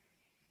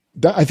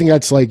I think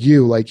that's like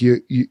like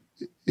you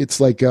it's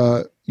like,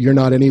 you're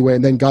not anywhere,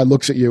 and then God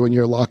looks at you and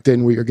you're locked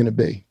in where you're going to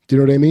be. Do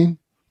you know what I mean?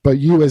 But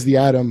you as the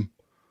atom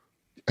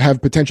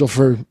have potential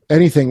for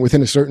anything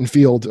within a certain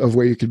field of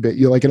where you could be.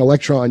 You're like an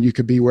electron, you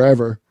could be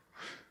wherever.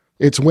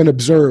 It's when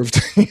observed,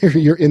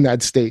 you're in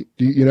that state.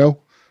 You know,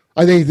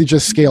 I think it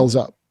just scales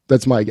up.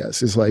 That's my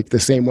guess, is like the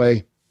same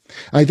way.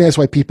 I think that's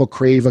why people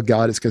crave a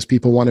God, is because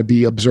people want to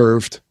be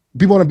observed.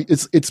 People want to be,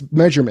 it's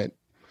measurement.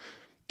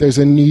 There's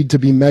a need to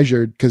be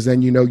measured because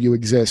then you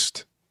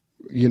exist,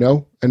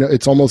 and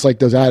it's almost like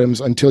those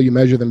atoms, until you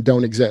measure them,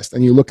 don't exist.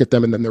 And you look at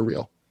them and then they're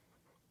real.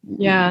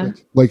 Yeah.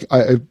 Like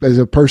as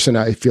a person,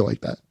 I feel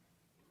like that.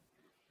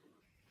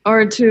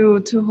 Or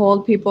to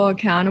hold people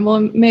accountable.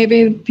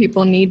 Maybe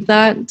people need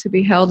that, to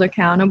be held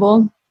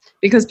accountable,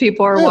 because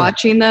people are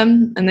watching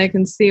them and they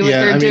can see what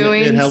they're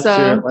doing. It helps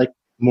your like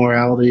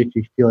morality if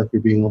you feel like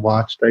you're being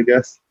watched, I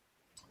guess.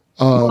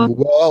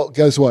 Well,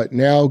 guess what?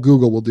 Now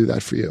Google will do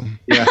that for you.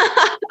 Yeah.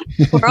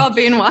 We're all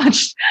being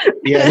watched.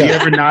 Yeah. You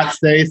ever not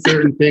say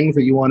certain things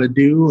that you want to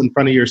do in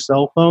front of your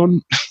cell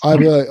phone? I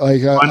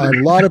really,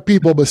 a lot of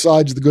people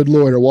besides the good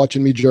Lord are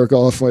watching me jerk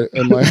off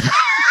in my.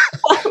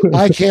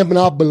 I can't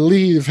not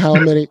believe how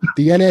many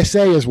the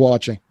NSA is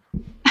watching.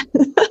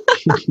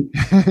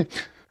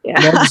 Yeah.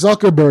 Mark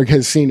Zuckerberg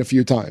has seen a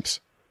few times.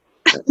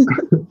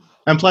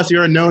 And plus,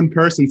 you're a known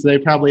person, so they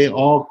probably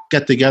all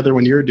get together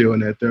when you're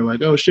doing it. They're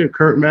like, "Oh shit,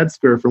 Kurt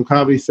Metzger from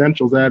Comedy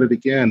Central's at it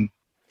again."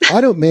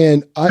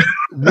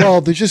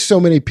 Well, there's just so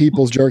many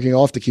people jerking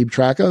off to keep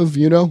track of.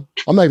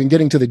 I'm not even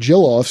getting to the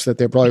Jill offs that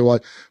they're probably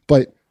watching,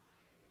 but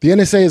the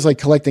NSA is like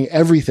collecting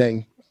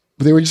everything.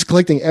 They were just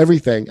collecting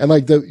everything, and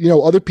like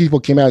other people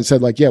came out and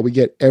said like, "Yeah, we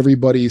get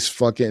everybody's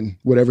fucking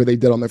whatever they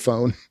did on their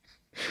phone,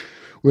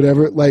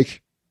 whatever."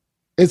 Like,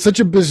 it's such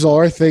a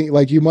bizarre thing.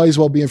 Like, you might as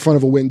well be in front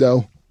of a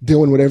window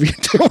doing whatever you're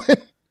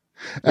doing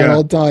at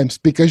all times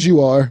because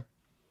you are.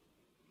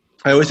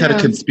 I always had a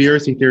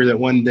conspiracy theory that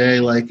one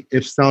day, like,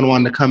 if someone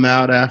wanted to come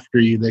out after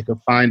you, they could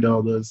find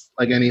all those,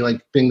 like, any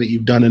like thing that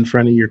you've done in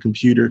front of your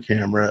computer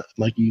camera,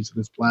 like use it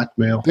as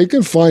blackmail. They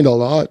can find a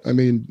lot. I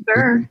mean,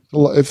 Sure.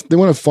 If they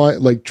want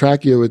to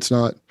track you, it's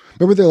not.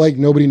 Remember, they're like,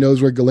 nobody knows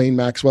where Ghislaine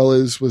Maxwell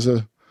is.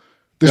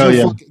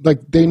 Like,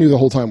 they knew the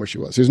whole time where she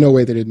was. There's no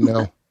way they didn't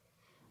know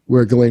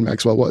where Ghislaine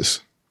Maxwell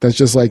was. That's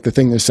just like the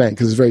thing they're saying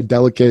because it's very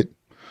delicate.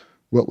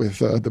 What with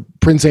the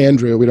Prince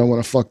Andrew, we don't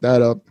want to fuck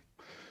that up.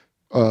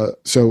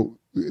 So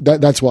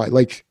that's why,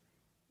 like,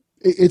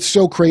 it's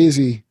so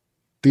crazy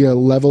the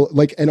level,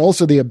 like, and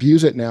also they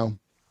abuse it now.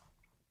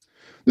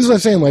 This is what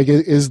I'm saying. Like,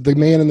 is the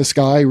man in the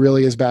sky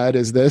really as bad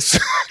as this?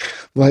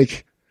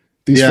 Like,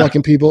 these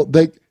fucking people,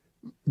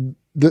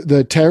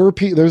 the terror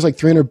there's like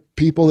 300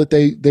 people that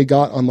they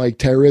got on like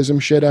terrorism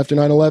shit after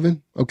 9/11.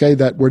 Okay.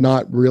 That were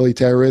not really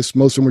terrorists.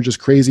 Most of them were just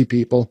crazy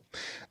people.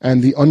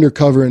 And the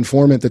undercover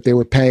informant that they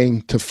were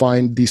paying to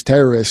find these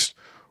terrorists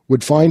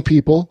would find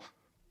people,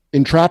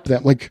 entrap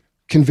them, like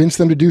convince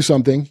them to do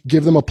something,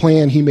 give them a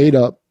plan he made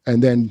up.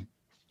 And then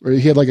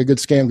he had like a good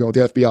scam going with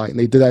the FBI. And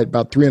they did that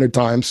about 300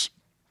 times.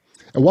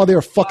 And while they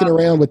were fucking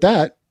around with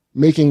that,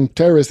 making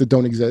terrorists that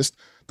don't exist,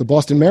 the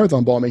Boston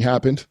Marathon bombing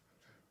happened,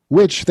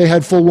 which they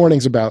had full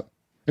warnings about.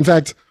 In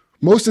fact,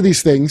 most of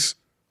these things,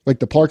 like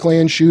the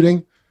Parkland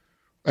shooting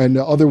and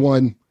the other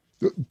one,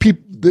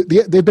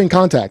 they've been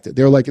contacted.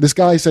 They're like, this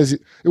guy says,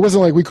 it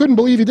wasn't like, we couldn't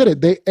believe he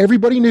did it.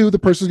 Everybody knew the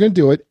person was going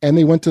to do it, and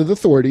they went to the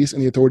authorities,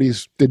 and the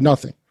authorities did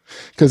nothing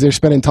because they're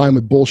spending time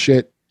with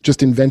bullshit,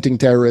 just inventing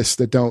terrorists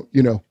that don't,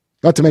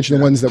 not to mention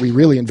the ones that we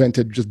really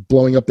invented, just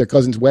blowing up their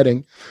cousin's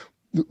wedding.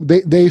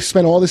 They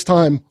spent all this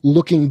time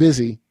looking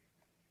busy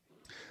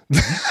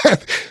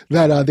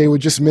that they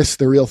would just miss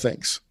the real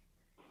things.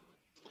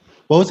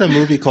 What was that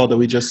movie called that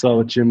we just saw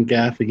with Jim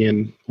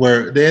Gaffigan,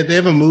 where they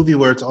have a movie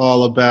where it's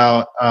all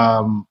about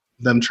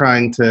them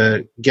trying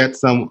to get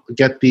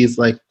these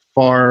like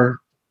far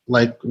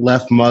like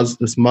left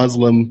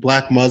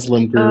black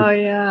Muslim group. Oh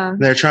yeah.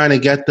 They're trying to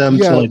get them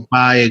to like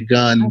buy a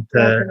gun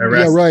to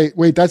arrest. Yeah, right.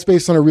 Wait, that's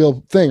based on a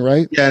real thing,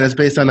 right? Yeah, and it's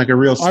based on like a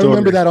real story. I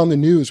remember that on the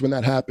news when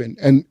that happened,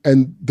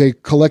 and they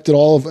collected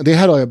they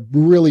had a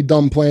really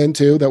dumb plan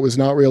too that was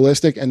not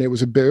realistic, and it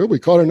was we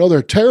caught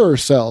another terror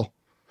cell.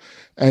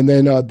 And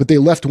then, but they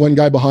left one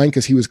guy behind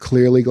because he was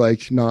clearly like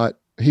kind of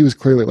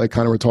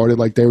retarded.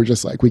 Like they were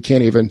just like, we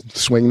can't even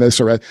swing this.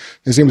 Or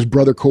his name was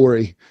Brother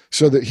Corey.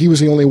 So that he was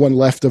the only one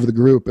left of the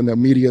group, and the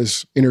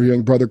media's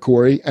interviewing Brother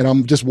Corey. And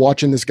I'm just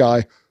watching this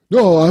guy.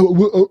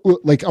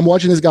 I'm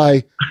watching this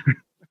guy.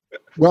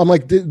 Well, I'm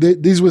like,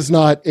 these was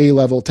not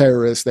A-level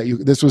terrorists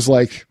this was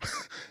like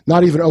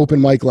not even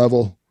open mic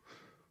level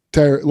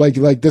terror.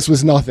 Like this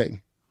was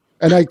nothing.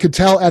 And I could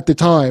tell at the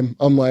time,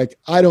 I'm like,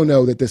 I don't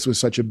know that this was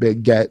such a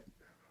big get.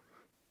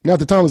 Now, at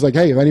the time, I was like,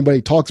 hey, if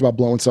anybody talks about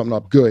blowing something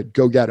up, good,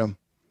 go get them.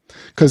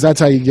 Because that's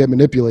how you get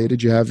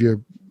manipulated. You have your,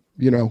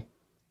 the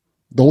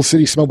whole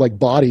city smelled like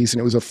bodies,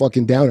 and it was a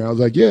fucking downer. I was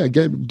like, yeah,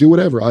 do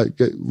whatever.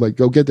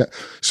 Go get that.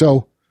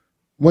 So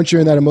once you're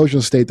in that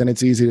emotional state, then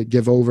it's easy to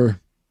give over.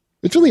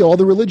 It's really all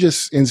the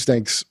religious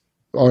instincts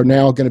are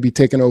now going to be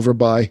taken over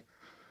by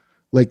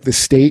like the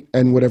state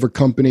and whatever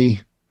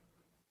company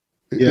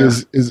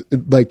is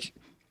like.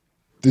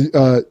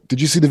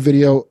 Did you see the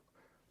video?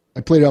 I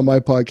played it on my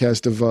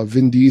podcast of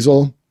Vin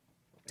Diesel.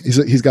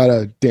 He's got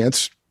a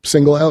dance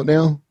single out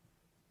now.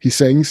 He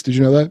sings. Did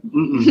you know that?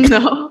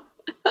 No.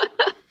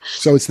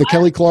 So it's the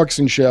Kelly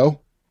Clarkson show.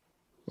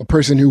 A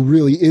person who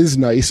really is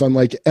nice,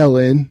 unlike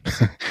Ellen.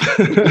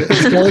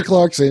 It's Kelly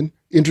Clarkson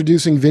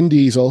introducing Vin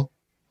Diesel.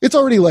 It's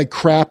already like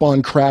crap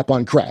on crap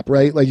on crap,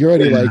 right? Like you're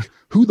already like,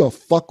 who the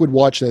fuck would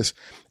watch this?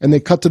 And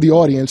they cut to the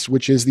audience,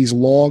 which is these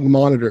long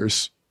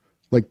monitors,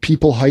 like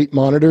people height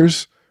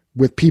monitors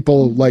with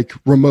people like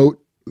remote.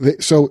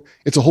 So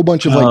it's a whole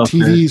bunch of like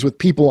TVs with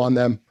people on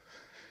them.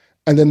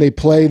 And then they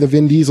play the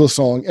Vin Diesel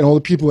song, and all the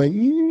people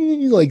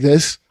like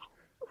this.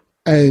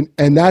 And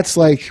that's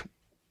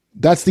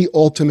the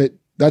ultimate,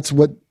 that's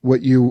what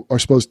you are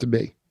supposed to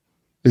be,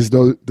 is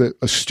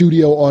a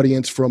studio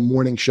audience for a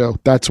morning show.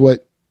 That's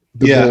what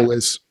the goal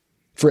is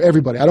for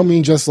everybody. I don't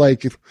mean just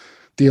like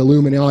the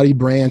Illuminati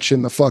branch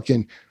and the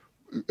fucking,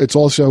 it's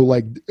also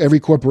like every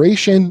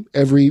corporation,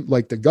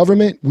 like the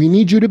government. We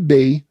need you to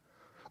be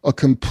a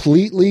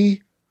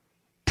completely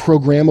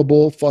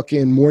programmable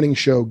fucking morning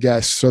show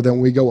guest. So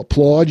then we go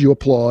applaud, you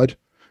applaud.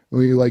 And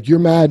we're like, you're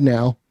mad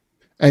now.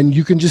 And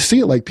you can just see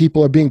it. Like,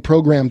 people are being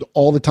programmed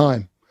all the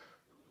time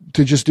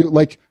to just do,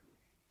 like,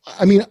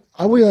 I mean,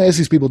 I want to ask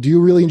these people, do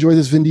you really enjoy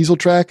this Vin Diesel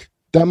track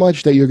that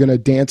much that you're going to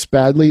dance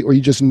badly, or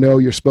you just know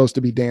you're supposed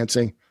to be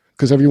dancing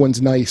because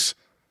everyone's nice,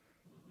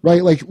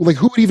 right? Like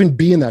who would even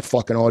be in that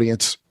fucking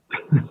audience?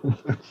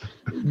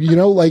 You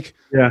know, like,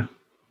 yeah.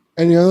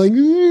 And you're like,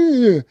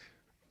 "Ugh."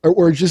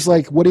 Or just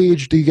like, what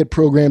age do you get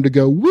programmed to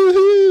go,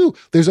 woohoo?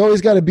 There's always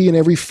got to be in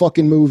every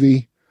fucking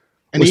movie.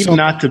 And even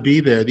not to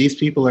be there, these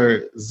people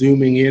are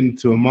zooming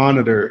into a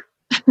monitor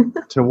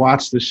to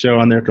watch the show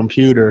on their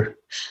computer.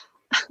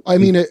 I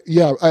mean,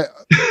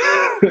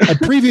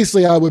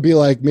 previously I would be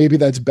like, maybe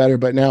that's better,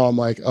 but now I'm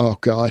like, oh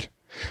God.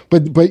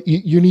 But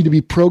you need to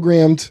be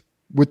programmed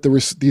with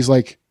these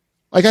like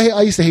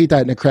I used to hate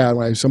that in a crowd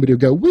when somebody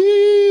would go,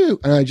 woo,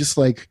 and I just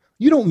like,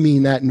 you don't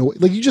mean that noise.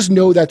 Like, you just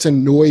know that's a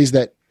noise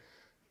that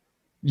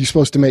you're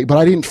supposed to make, but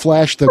I didn't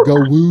flash the go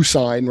woo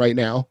sign right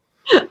now.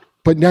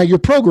 But now you're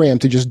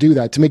programmed to just do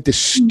that, to make this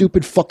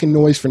stupid fucking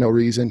noise for no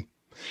reason.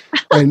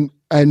 And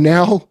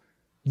now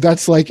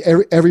that's like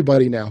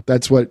everybody now.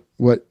 That's what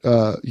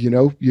you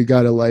know, you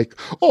gotta like,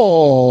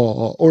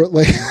 oh, or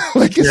like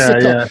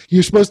sitcom. Yeah.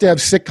 You're supposed to have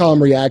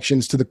sitcom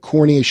reactions to the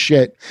corniest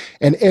shit,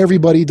 and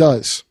everybody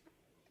does.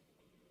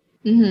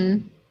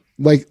 Mm-hmm.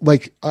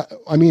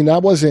 I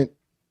mean,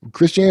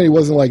 Christianity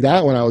wasn't like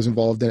that when I was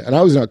involved in it, and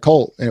I was in a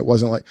cult, and it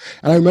wasn't like.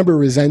 And I remember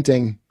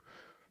resenting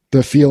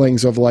the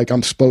feelings of like,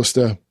 I'm supposed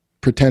to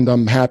pretend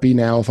I'm happy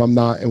now if I'm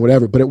not, and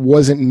whatever. But it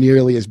wasn't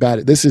nearly as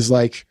bad. This is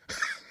like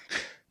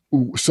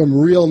some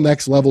real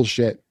next level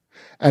shit,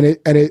 and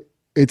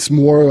it's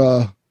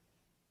more.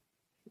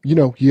 You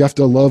know, you have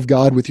to love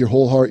God with your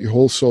whole heart, your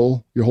whole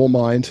soul, your whole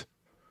mind.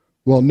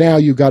 Well, now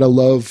you got to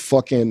love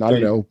fucking, I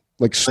don't know,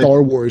 like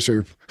Star Wars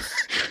or,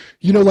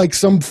 you know, like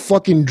some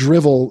fucking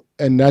drivel,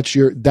 and that's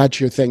your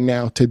thing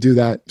now to do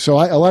that. So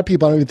a lot of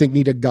people I don't even think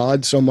need a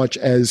God so much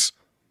as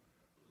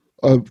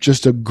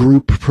just a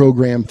group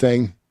program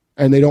thing,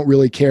 and they don't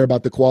really care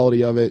about the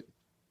quality of it.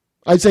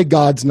 I'd say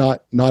God's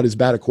not as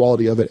bad a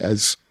quality of it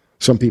as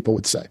some people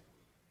would say,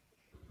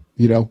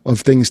 you know, of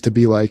things to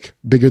be like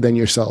bigger than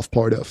yourself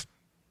part of.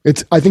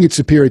 I think it's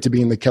superior to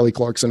being the Kelly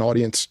Clarkson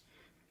audience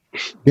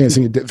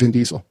dancing at Vin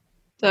Diesel.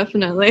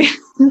 Definitely.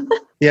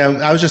 Yeah,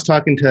 I was just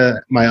talking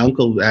to my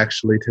uncle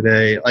actually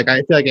today. Like, I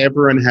feel like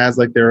everyone has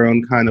like their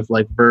own kind of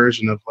like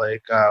version of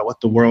like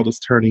what the world is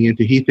turning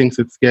into. He thinks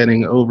it's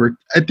getting over.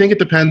 I think it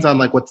depends on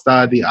like what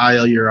side of the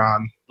aisle you're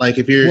on. Like,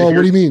 if you're, what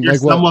do you mean? You're like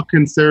somewhat what?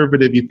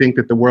 conservative, you think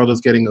that the world is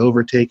getting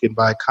overtaken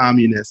by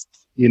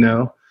communists. You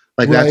know,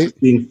 like Right. That's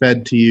being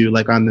fed to you,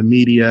 like on the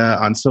media,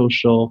 on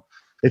social.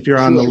 If you're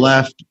on the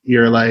left,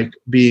 you're like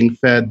being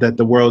fed that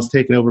the world's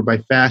taken over by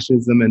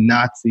fascism and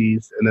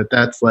Nazis, and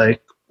that's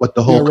like what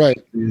the whole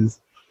is.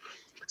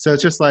 So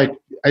it's just like,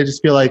 I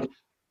just feel like,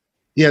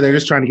 yeah, they're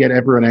just trying to get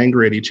everyone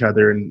angry at each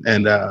other,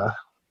 and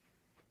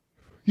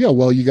yeah,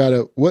 well, you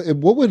gotta, what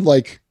would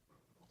like,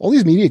 all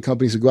these media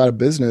companies would go out of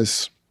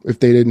business if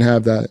they didn't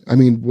have that. I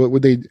mean, what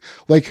would they,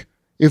 like,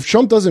 if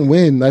Trump doesn't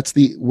win,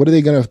 what are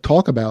they going to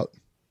talk about?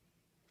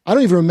 I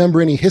don't even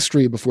remember any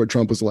history before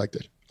Trump was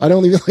elected. I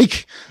don't even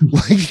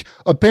like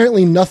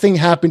apparently nothing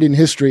happened in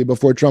history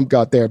before Trump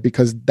got there,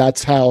 because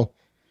that's how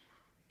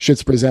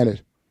shit's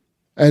presented.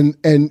 And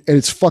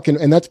it's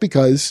fucking, and that's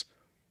because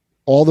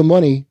all the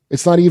money,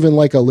 it's not even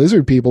like a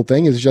lizard people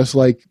thing. It's just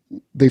like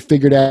they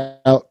figured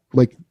out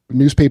like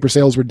newspaper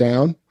sales were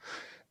down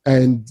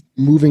and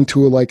moving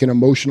to like an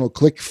emotional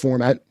click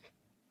format.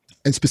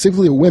 And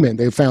specifically women,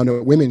 they found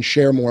that women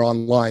share more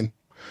online.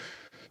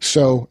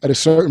 So at a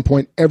certain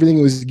point,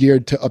 everything was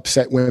geared to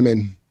upset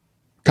women,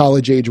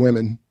 college age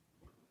women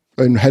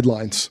in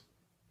headlines,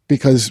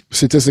 because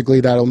statistically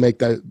that'll make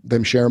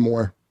them share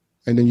more.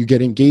 And then you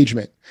get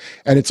engagement,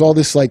 and it's all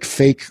this like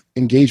fake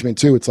engagement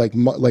too. It's like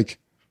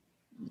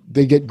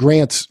they get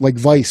grants like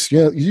Vice.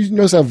 You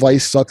notice how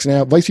Vice sucks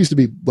now? Vice used to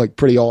be like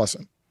pretty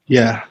awesome.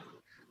 Yeah.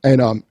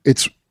 And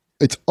it's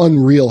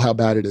unreal how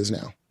bad it is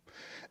now.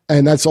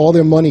 And that's all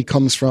their money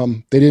comes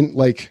from. They didn't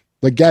like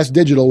Gas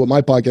Digital, what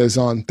my podcast is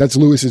on. That's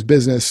Lewis's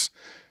business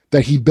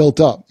that he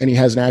built up, and he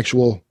has an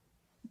actual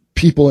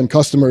people and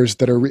customers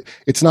that are,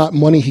 it's not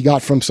money he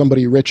got from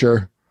somebody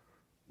richer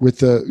with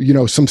the, you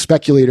know, some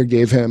speculator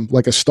gave him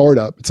like a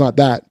startup. It's not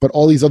that, but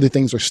all these other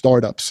things are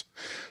startups.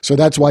 So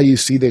that's why you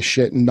see this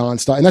shit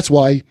nonstop. And that's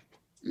why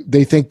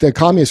they think the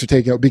communists are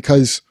taking it,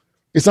 because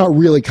it's not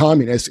really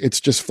communist. It's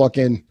just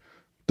fucking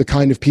the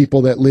kind of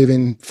people that live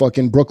in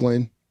fucking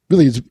Brooklyn.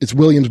 Really, it's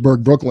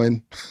Williamsburg,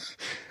 Brooklyn,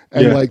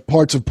 and like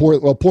parts of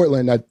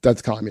Portland,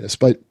 that's communist,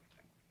 but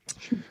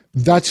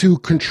that's who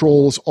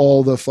controls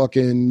all the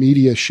fucking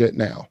media shit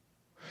now.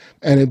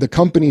 And the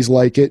companies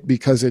like it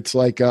because it's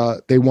like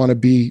they don't want to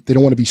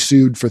be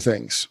sued for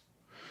things.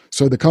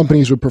 So the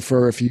companies would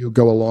prefer if you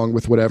go along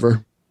with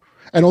whatever.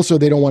 And also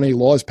they don't want any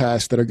laws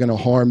passed that are going to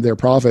harm their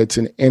profits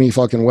in any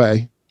fucking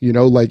way. You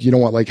know, like you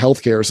don't want like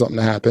healthcare or something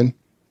to happen.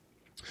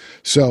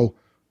 So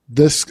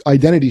this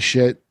identity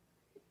shit,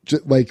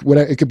 like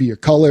whatever, it could be your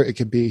color, it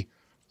could be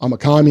I'm a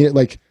communist.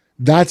 Like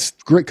that's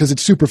great because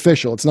it's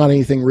superficial. It's not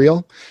anything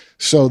real.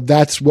 So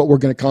that's what we're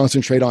going to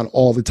concentrate on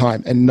all the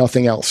time and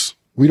nothing else.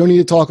 We don't need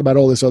to talk about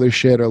all this other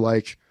shit or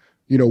like,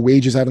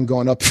 wages haven't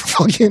gone up for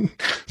fucking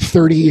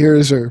 30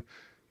 years or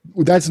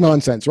that's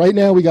nonsense. Right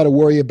now we got to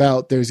worry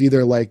about there's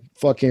either like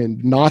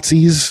fucking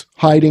Nazis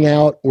hiding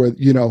out or,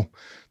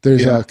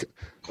 there's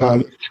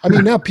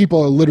now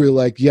people are literally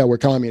like, yeah, we're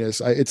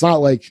communists. It's not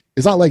like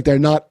they're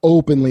not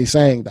openly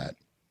saying that.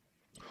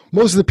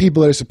 Most of the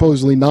people that are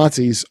supposedly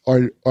Nazis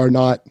are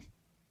not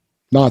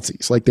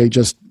Nazis. Like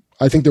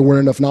I think there weren't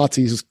enough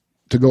Nazis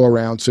to go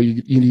around. So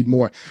you need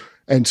more.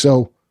 And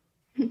so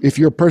if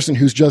you're a person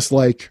who's just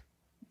like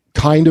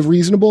kind of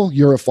reasonable,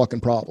 you're a fucking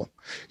problem.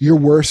 You're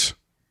worse.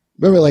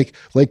 Remember,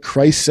 like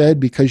Christ said,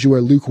 because you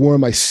are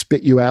lukewarm, I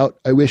spit you out.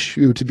 I wish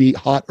you to be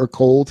hot or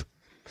cold.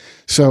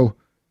 So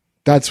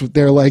that's what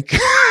they're like.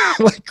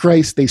 Like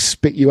Christ, they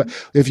spit you out.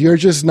 If you're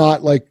just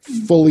not like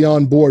fully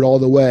on board all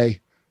the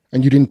way,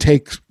 and you didn't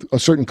take a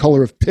certain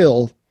color of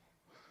pill,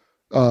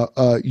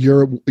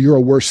 you're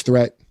a worse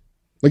threat.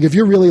 Like if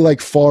you're really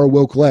like far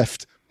woke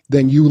left,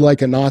 then you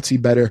like a Nazi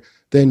better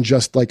than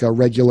just like a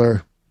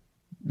regular,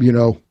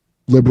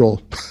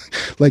 liberal.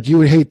 Like you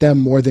would hate them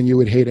more than you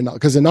would hate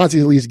because a Nazi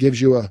at least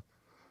gives you a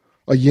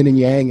yin and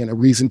yang and a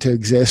reason to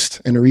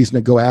exist and a reason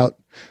to go out.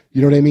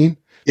 You know what I mean?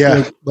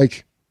 Yeah.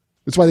 Like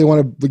that's why they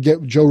want to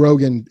get Joe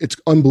Rogan. It's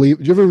unbelievable.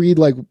 Did you ever read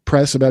like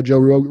press about Joe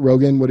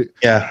Rogan?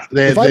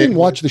 If I didn't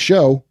watch the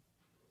show,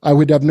 I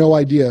would have no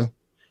idea.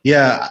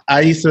 Yeah,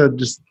 I used to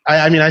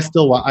I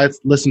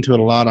listen to it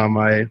a lot on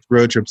my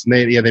road trips. And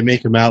they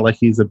make him out like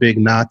he's a big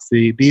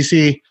Nazi. Do you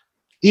see?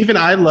 Even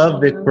I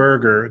love Vic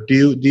Berger.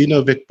 Do you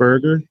know Vic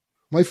Berger?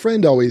 My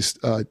friend always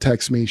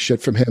texts me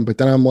shit from him, but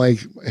then I'm like,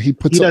 he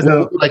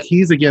doesn't like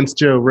he's against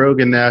Joe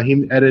Rogan now.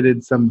 He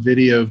edited some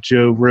video of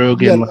Joe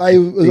Rogan.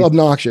 Yeah,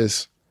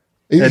 obnoxious.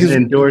 And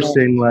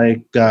endorsing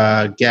like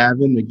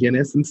Gavin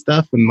McGinnis and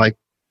stuff, and like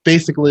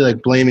basically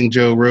like blaming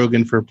Joe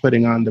Rogan for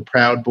putting on the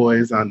Proud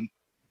Boys on,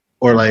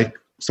 or like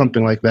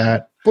something like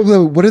that. But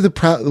what are the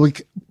Proud?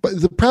 Like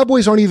the Proud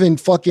Boys aren't even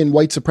fucking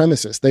white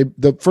supremacists.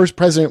 The first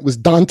president was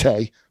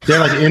Dante. They're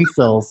like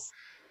incels.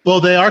 Well,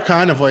 they are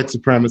kind of white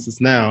supremacists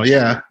now.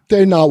 Yeah,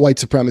 they're not white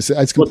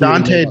supremacists. Well,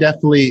 Dante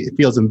definitely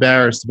feels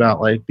embarrassed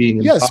about like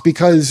being in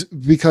because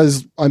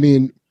I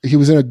mean he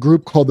was in a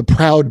group called the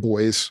Proud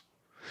Boys.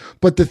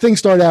 But the thing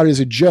started out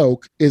as a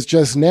joke. Is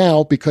just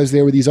now because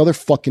there were these other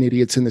fucking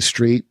idiots in the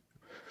street.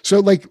 So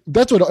like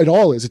that's what it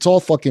all is. It's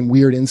all fucking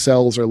weird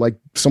incels or like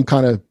some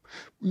kind of,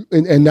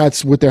 and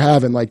that's what they're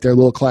having, like their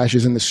little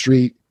clashes in the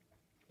street.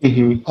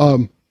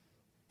 Mm-hmm.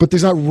 But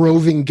there's not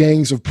roving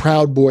gangs of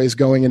Proud Boys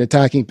going and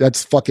attacking.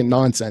 That's fucking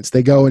nonsense.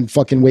 They go and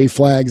fucking wave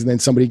flags and then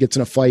somebody gets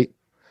in a fight.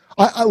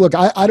 I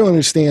don't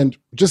understand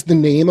just the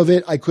name of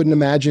it. I couldn't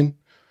imagine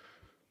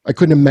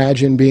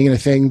being in a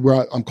thing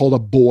where I'm called a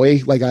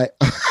boy.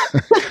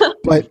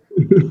 But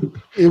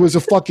it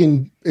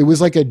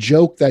was like a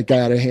joke that got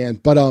out of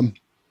hand. But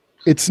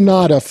it's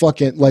not a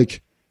fucking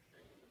like.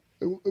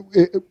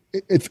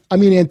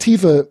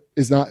 Antifa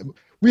is not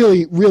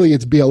really.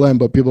 It's BLM,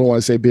 but people don't want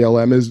to say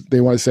BLM.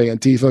 They want to say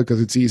Antifa because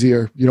it's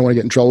easier. You don't want to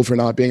get in trouble for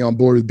not being on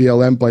board with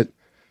BLM, but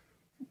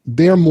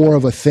they're more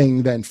of a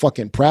thing than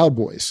fucking Proud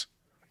Boys,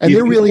 and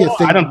they're really a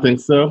thing. I don't think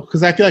so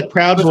because I feel like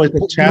Proud Boys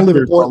have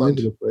chapters all over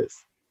the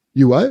place.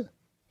 You what?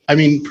 I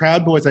mean,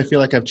 Proud Boys, I feel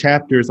like have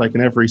chapters like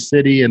in every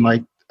city, and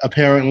like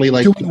apparently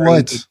like doing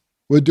what?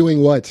 We're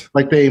doing what?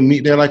 Like they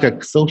meet. They're like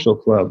a social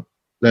club.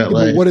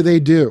 What do they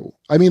do?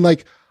 I mean,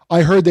 like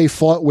I heard they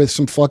fought with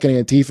some fucking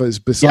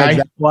Antifas. Besides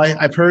that,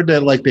 I've heard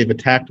that like they've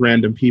attacked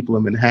random people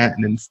in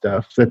Manhattan and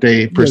stuff. That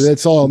they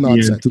that's all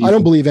nonsense. I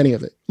don't believe any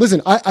of it.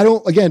 Listen, I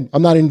don't. Again,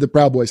 I'm not into the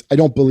Proud Boys. I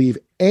don't believe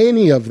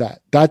any of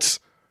that. That's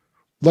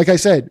like I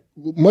said,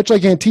 much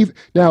like Antifa.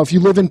 Now, if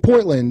you live in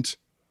Portland,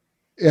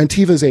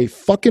 Antifa is a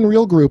fucking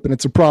real group and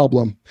it's a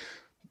problem.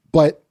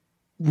 But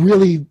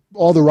really,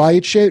 all the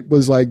riot shit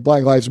was like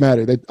Black Lives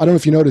Matter. I don't know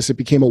if you noticed, it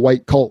became a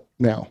white cult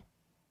now.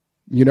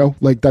 You know,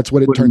 like that's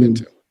what it turned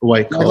into.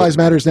 White Black Lives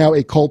Matter is now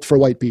a cult for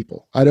white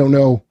people. I don't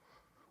know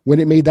when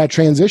it made that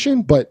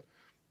transition, but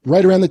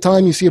right around the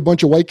time you see a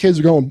bunch of white kids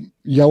going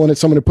yelling at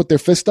someone to put their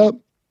fist up.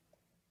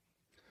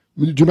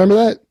 Do you remember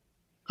that?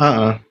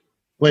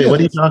 Wait, what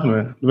are you talking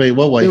about? Wait,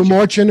 what white? They would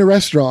march into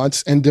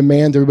restaurants and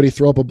demand everybody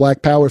throw up a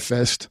Black Power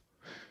fist.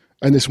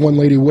 And this one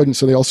lady wouldn't,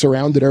 so they all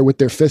surrounded her with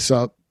their fists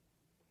up.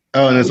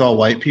 Oh, and it's all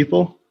white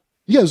people?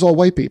 Yeah, it's all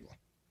white people.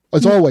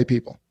 It's all white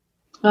people.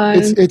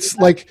 It's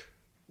like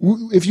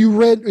if you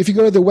go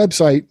to the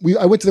website,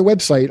 I went to the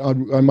website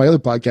on my other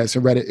podcast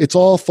and read it. It's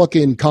all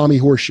fucking commie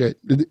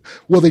horseshit.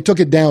 Well, they took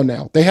it down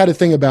now. They had a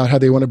thing about how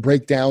they want to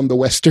break down the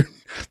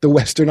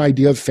Western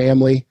idea of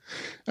family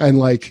and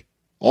like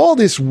all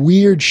this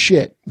weird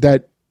shit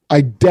that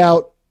I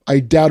doubt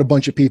a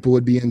bunch of people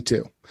would be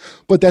into.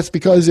 But that's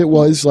because it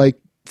was like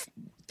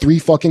 3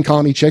 fucking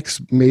commie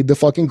chicks made the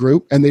fucking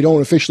group and they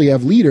don't officially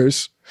have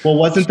leaders.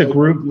 Well,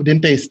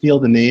 didn't they steal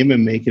the name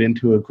and make it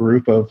into a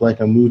group of like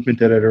a movement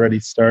that had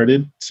already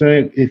started?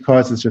 So it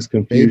causes just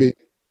confusion.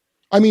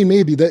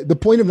 Maybe. The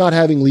point of not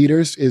having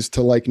leaders is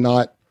to like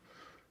not,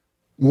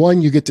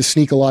 one, you get to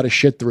sneak a lot of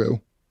shit through.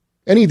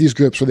 Any of these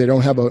groups where they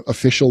don't have an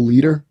official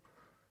leader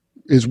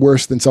is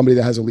worse than somebody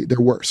that has a lead. They're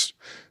worse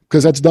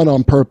because that's done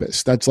on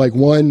purpose. That's like,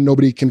 one,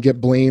 nobody can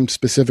get blamed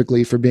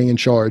specifically for being in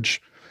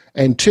charge.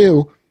 And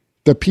two,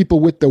 the people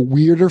with the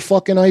weirder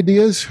fucking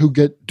ideas who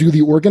do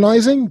the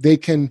organizing, they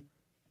can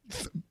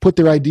put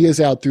their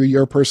ideas out through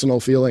your personal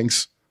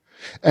feelings.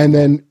 And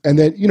then,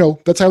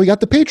 that's how we got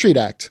the Patriot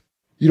Act.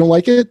 You don't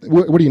like it?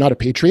 What are you, not a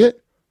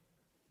patriot?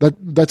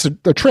 That's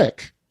a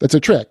trick. That's a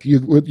trick.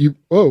 You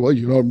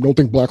don't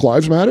think Black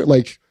Lives Matter?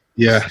 Like,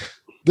 yeah,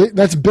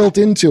 that's built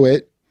into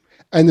it.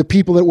 And the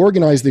people that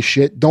organize this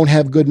shit don't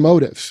have good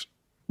motives.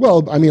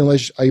 Well, I mean,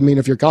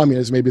 if you're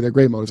communist, maybe they're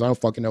great motives. I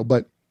don't fucking know.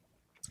 But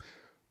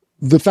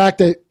the fact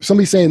that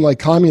somebody's saying like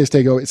communists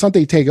take over, it's not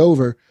they take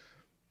over.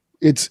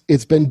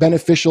 It's been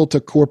beneficial to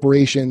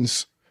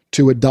corporations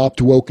to adopt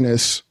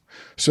wokeness.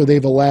 So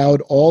they've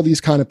allowed all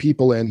these kind of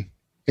people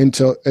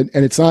into, and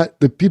it's not,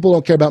 the people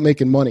don't care about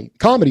making money.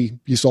 Comedy,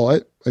 you saw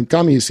it, and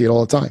comedy, you see it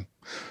all the time.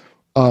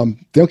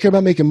 They don't care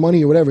about making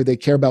money or whatever. They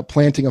care about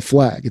planting a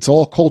flag. It's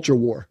all culture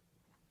war.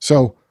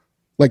 So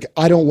like,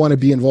 I don't want to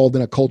be involved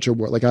in a culture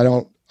war. Like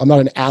I'm not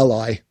an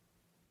ally.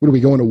 What are we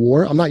going to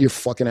war? I'm not your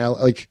fucking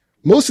ally. Like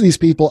most of these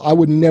people, I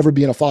would never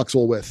be in a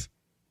foxhole with.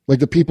 Like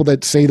the people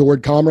that say the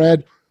word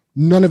comrade,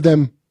 none of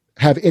them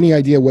have any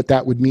idea what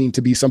that would mean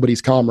to be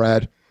somebody's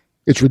comrade.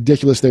 It's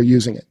ridiculous they're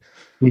using it.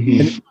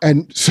 Mm-hmm.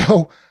 And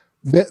so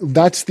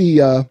that's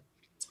the,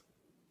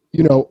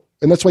 and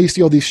that's why you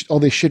see all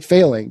this shit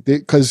failing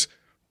because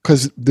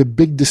the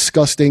big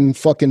disgusting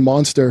fucking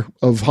monster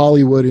of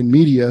Hollywood and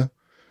media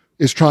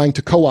is trying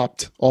to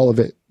co-opt all of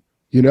it,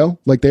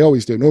 like they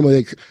always do.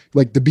 Normally,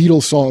 like the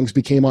Beatles songs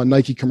became on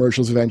Nike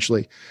commercials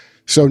eventually.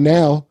 So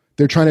now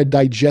they're trying to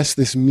digest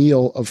this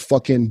meal of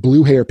fucking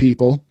blue hair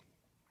people.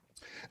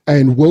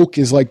 And woke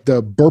is like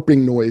the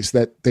burping noise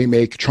that they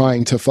make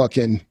trying to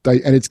fucking,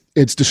 and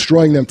it's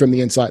destroying them from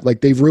the inside.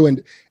 Like they've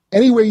ruined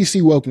anywhere you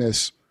see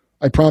wokeness.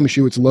 I promise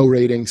you it's low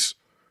ratings,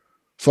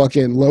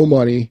 fucking low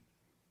money.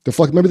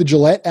 Remember the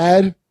Gillette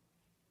ad?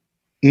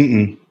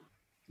 Mm-mm.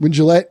 When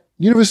Gillette,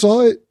 you never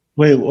saw it?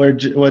 Wait, what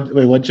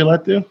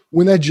Gillette do?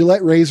 When that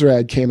Gillette razor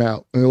ad came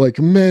out, and they're like,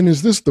 man,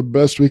 is this the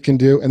best we can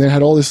do? And then it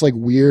had all this like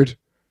weird, it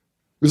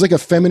was like a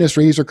feminist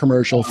razor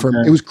commercial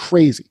it was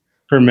crazy.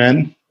 For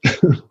men?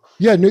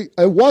 Yeah, no,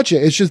 watch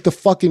it. It's just the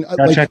fucking,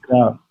 check it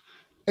out.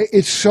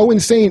 It's so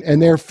insane.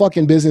 And their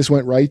fucking business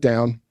went right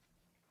down.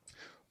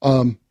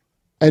 And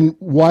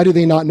why do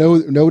they not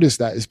notice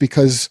that? Is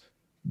because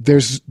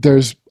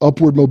there's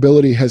upward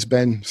mobility has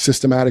been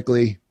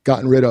systematically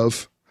gotten rid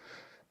of.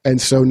 And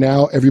so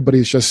now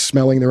everybody's just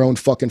smelling their own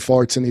fucking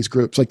farts in these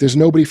groups. Like there's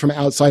nobody from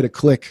outside a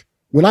clique.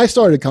 When I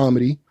started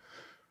comedy,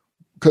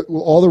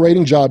 all the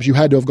writing jobs, you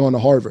had to have gone to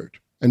Harvard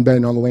and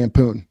been on the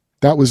Lampoon.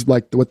 That was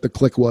like what the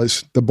clique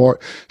was, the bar.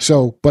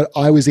 So, but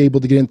I was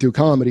able to get in through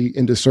comedy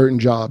into certain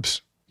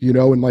jobs,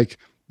 and like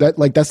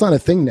that's not a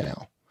thing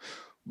now.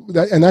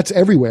 And that's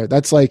everywhere.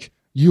 That's like,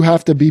 you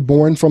have to be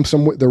born from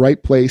the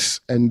right place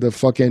and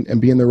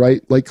be in the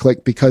right like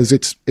clique because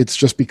it's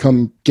just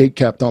become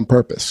gatekept on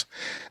purpose.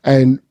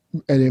 And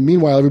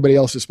meanwhile, everybody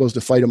else is supposed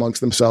to fight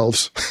amongst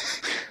themselves.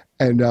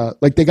 And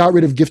like they got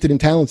rid of gifted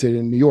and talented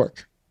in New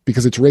York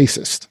because it's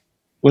racist.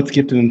 What's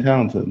gifted and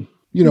talented?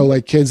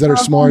 Like kids that are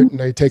smart and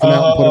they take them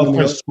out and put them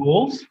in the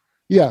schools.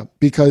 Yeah,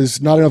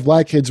 because not enough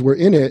black kids were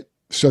in it,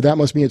 so that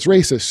must mean it's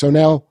racist. So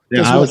now,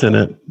 I was in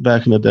it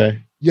back in the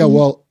day. Yeah,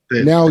 well,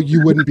 now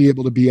you wouldn't be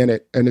able to be in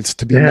it, and it's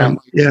to be.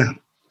 Yeah.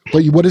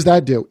 But what does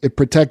that do? It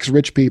protects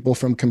rich people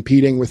from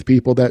competing with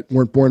people that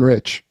weren't born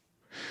rich.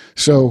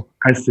 So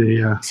I see.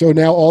 Yeah. So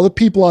now all the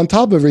people on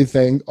top of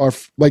everything are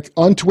like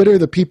on Twitter.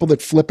 The people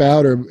that flip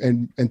out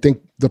and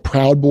think the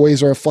Proud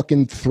Boys are a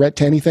fucking threat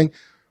to anything.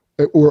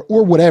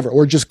 Or whatever,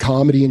 or just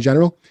comedy in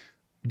general,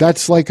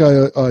 that's like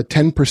a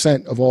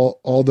 10% of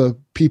all the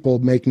people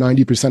make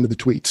 90% of the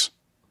tweets.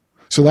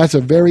 So that's a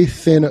very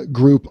thin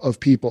group of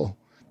people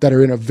that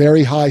are in a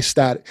very high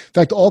status. In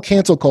fact, all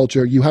cancel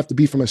culture, you have to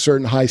be from a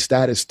certain high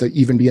status to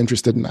even be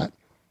interested in that.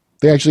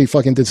 They actually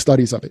fucking did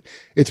studies of it.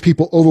 It's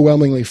people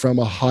overwhelmingly from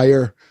a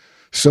higher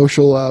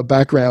social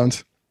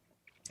background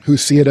who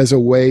see it as a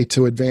way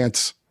to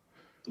advance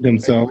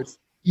themselves.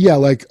 Yeah,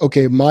 like,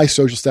 okay, my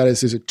social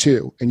status is a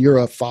 2 and you're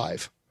a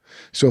 5.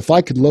 So if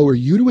I could lower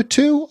you to a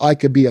 2, I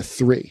could be a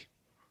 3.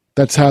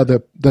 That's how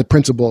the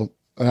principle,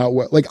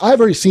 like I've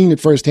already seen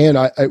it firsthand.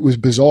 It was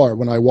bizarre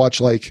when I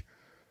watched like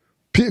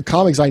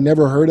comics I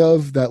never heard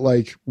of that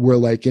like were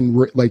like in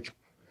like,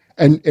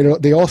 and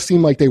they all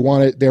seemed like they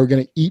were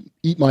going to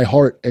eat my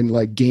heart and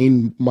like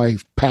gain my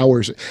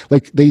powers.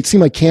 Like they seem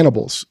like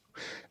cannibals,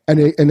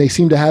 and they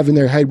seem to have in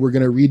their head, we're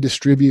going to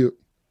redistribute.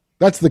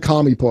 That's the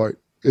comedy part.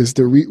 Is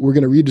we're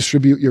going to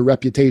redistribute your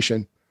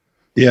reputation.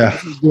 Yeah.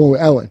 Doing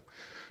with Ellen.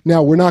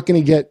 Now, we're not going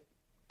to get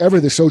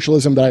ever the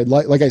socialism that I'd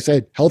like. Like I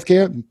said,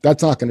 healthcare,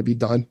 that's not going to be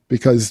done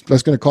because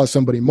that's going to cost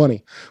somebody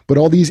money. But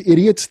all these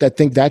idiots that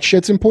think that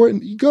shit's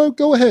important, you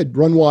go ahead,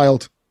 run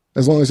wild,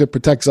 as long as it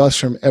protects us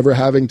from ever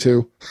having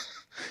to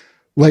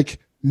like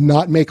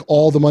not make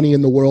all the money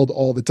in the world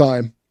all the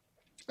time.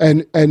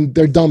 And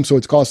they're dumb, so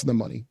it's costing them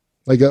money.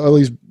 Like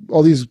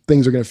all these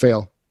things are going to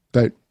fail.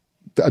 That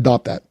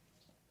adopt that.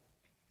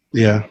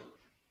 Yeah.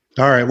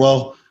 All right.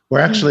 Well, we're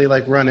actually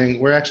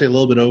we're actually a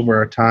little bit over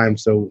our time,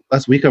 so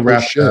we could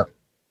wrap it up.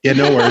 Yeah,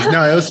 no worries.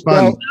 No, it was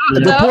fun. Well,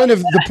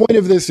 the point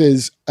of this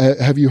is,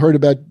 have you heard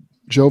about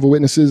Jehovah's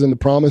Witnesses and the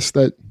promise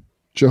that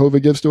Jehovah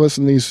gives to us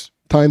in these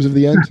times of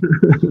the end?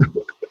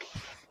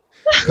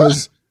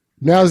 Because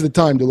now's the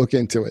time to look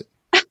into it.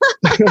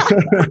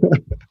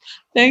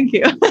 Thank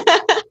you.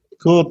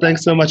 Cool.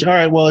 Thanks so much. All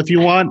right. Well, if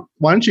you want,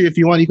 you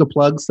could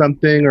plug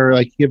something or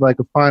like give like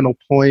a final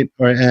point,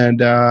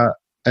 and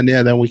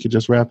then we could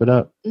just wrap it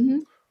up. Mm-hmm.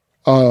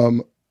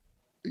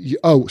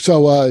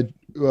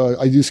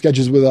 I do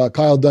sketches with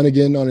Kyle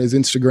Dunnigan on his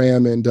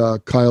Instagram, and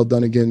Kyle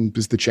Dunnigan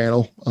is the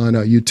channel on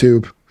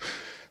YouTube.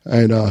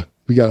 And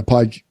we got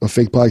a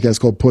fake podcast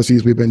called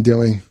Pussies we've been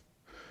doing,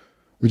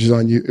 which is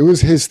on you. It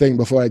was his thing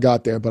before I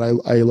got there, but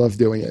I love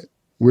doing it.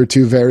 We're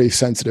two very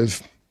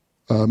sensitive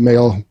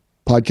male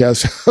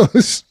podcast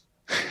hosts,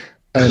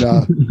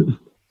 and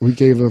we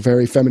gave a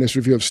very feminist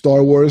review of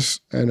Star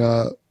Wars, and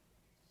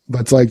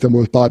that's like the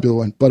most popular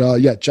one. But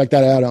yeah, check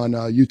that out on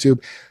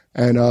YouTube.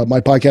 And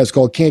my podcast is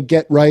called Can't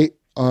Get Right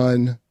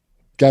on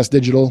Gas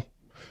Digital,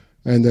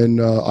 and then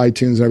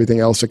iTunes and everything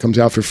else that comes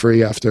out for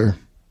free after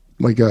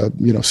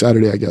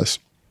Saturday, I guess.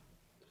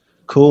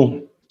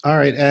 Cool. All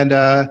right.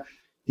 And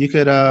you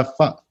could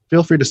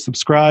feel free to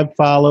subscribe,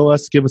 follow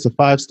us, give us a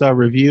 5-star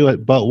review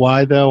at But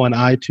Why Though on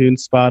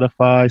iTunes,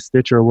 Spotify,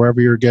 Stitcher, or wherever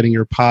you're getting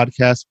your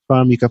podcast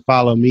from. You can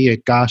follow me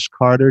at Gosh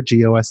Carter,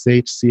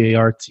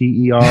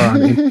 GoshCarter on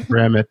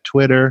Instagram, at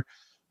Twitter.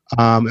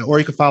 Or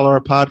you can follow our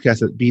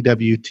podcast at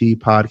BWT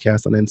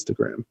Podcast on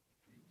Instagram.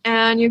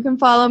 And you can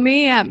follow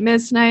me at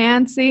Miss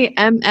Nayanci,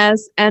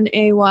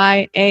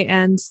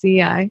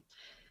 MSNAYANCI.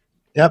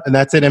 Yep, and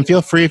that's it. And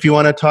feel free, if you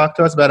want to talk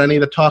to us about any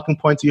of the talking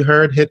points you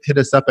heard, hit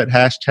us up at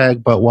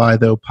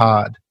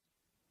 #ButWhyThoughPod.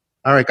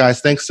 All right, guys,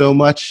 thanks so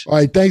much. All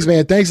right, thanks,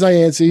 man. Thanks,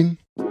 Nayanci.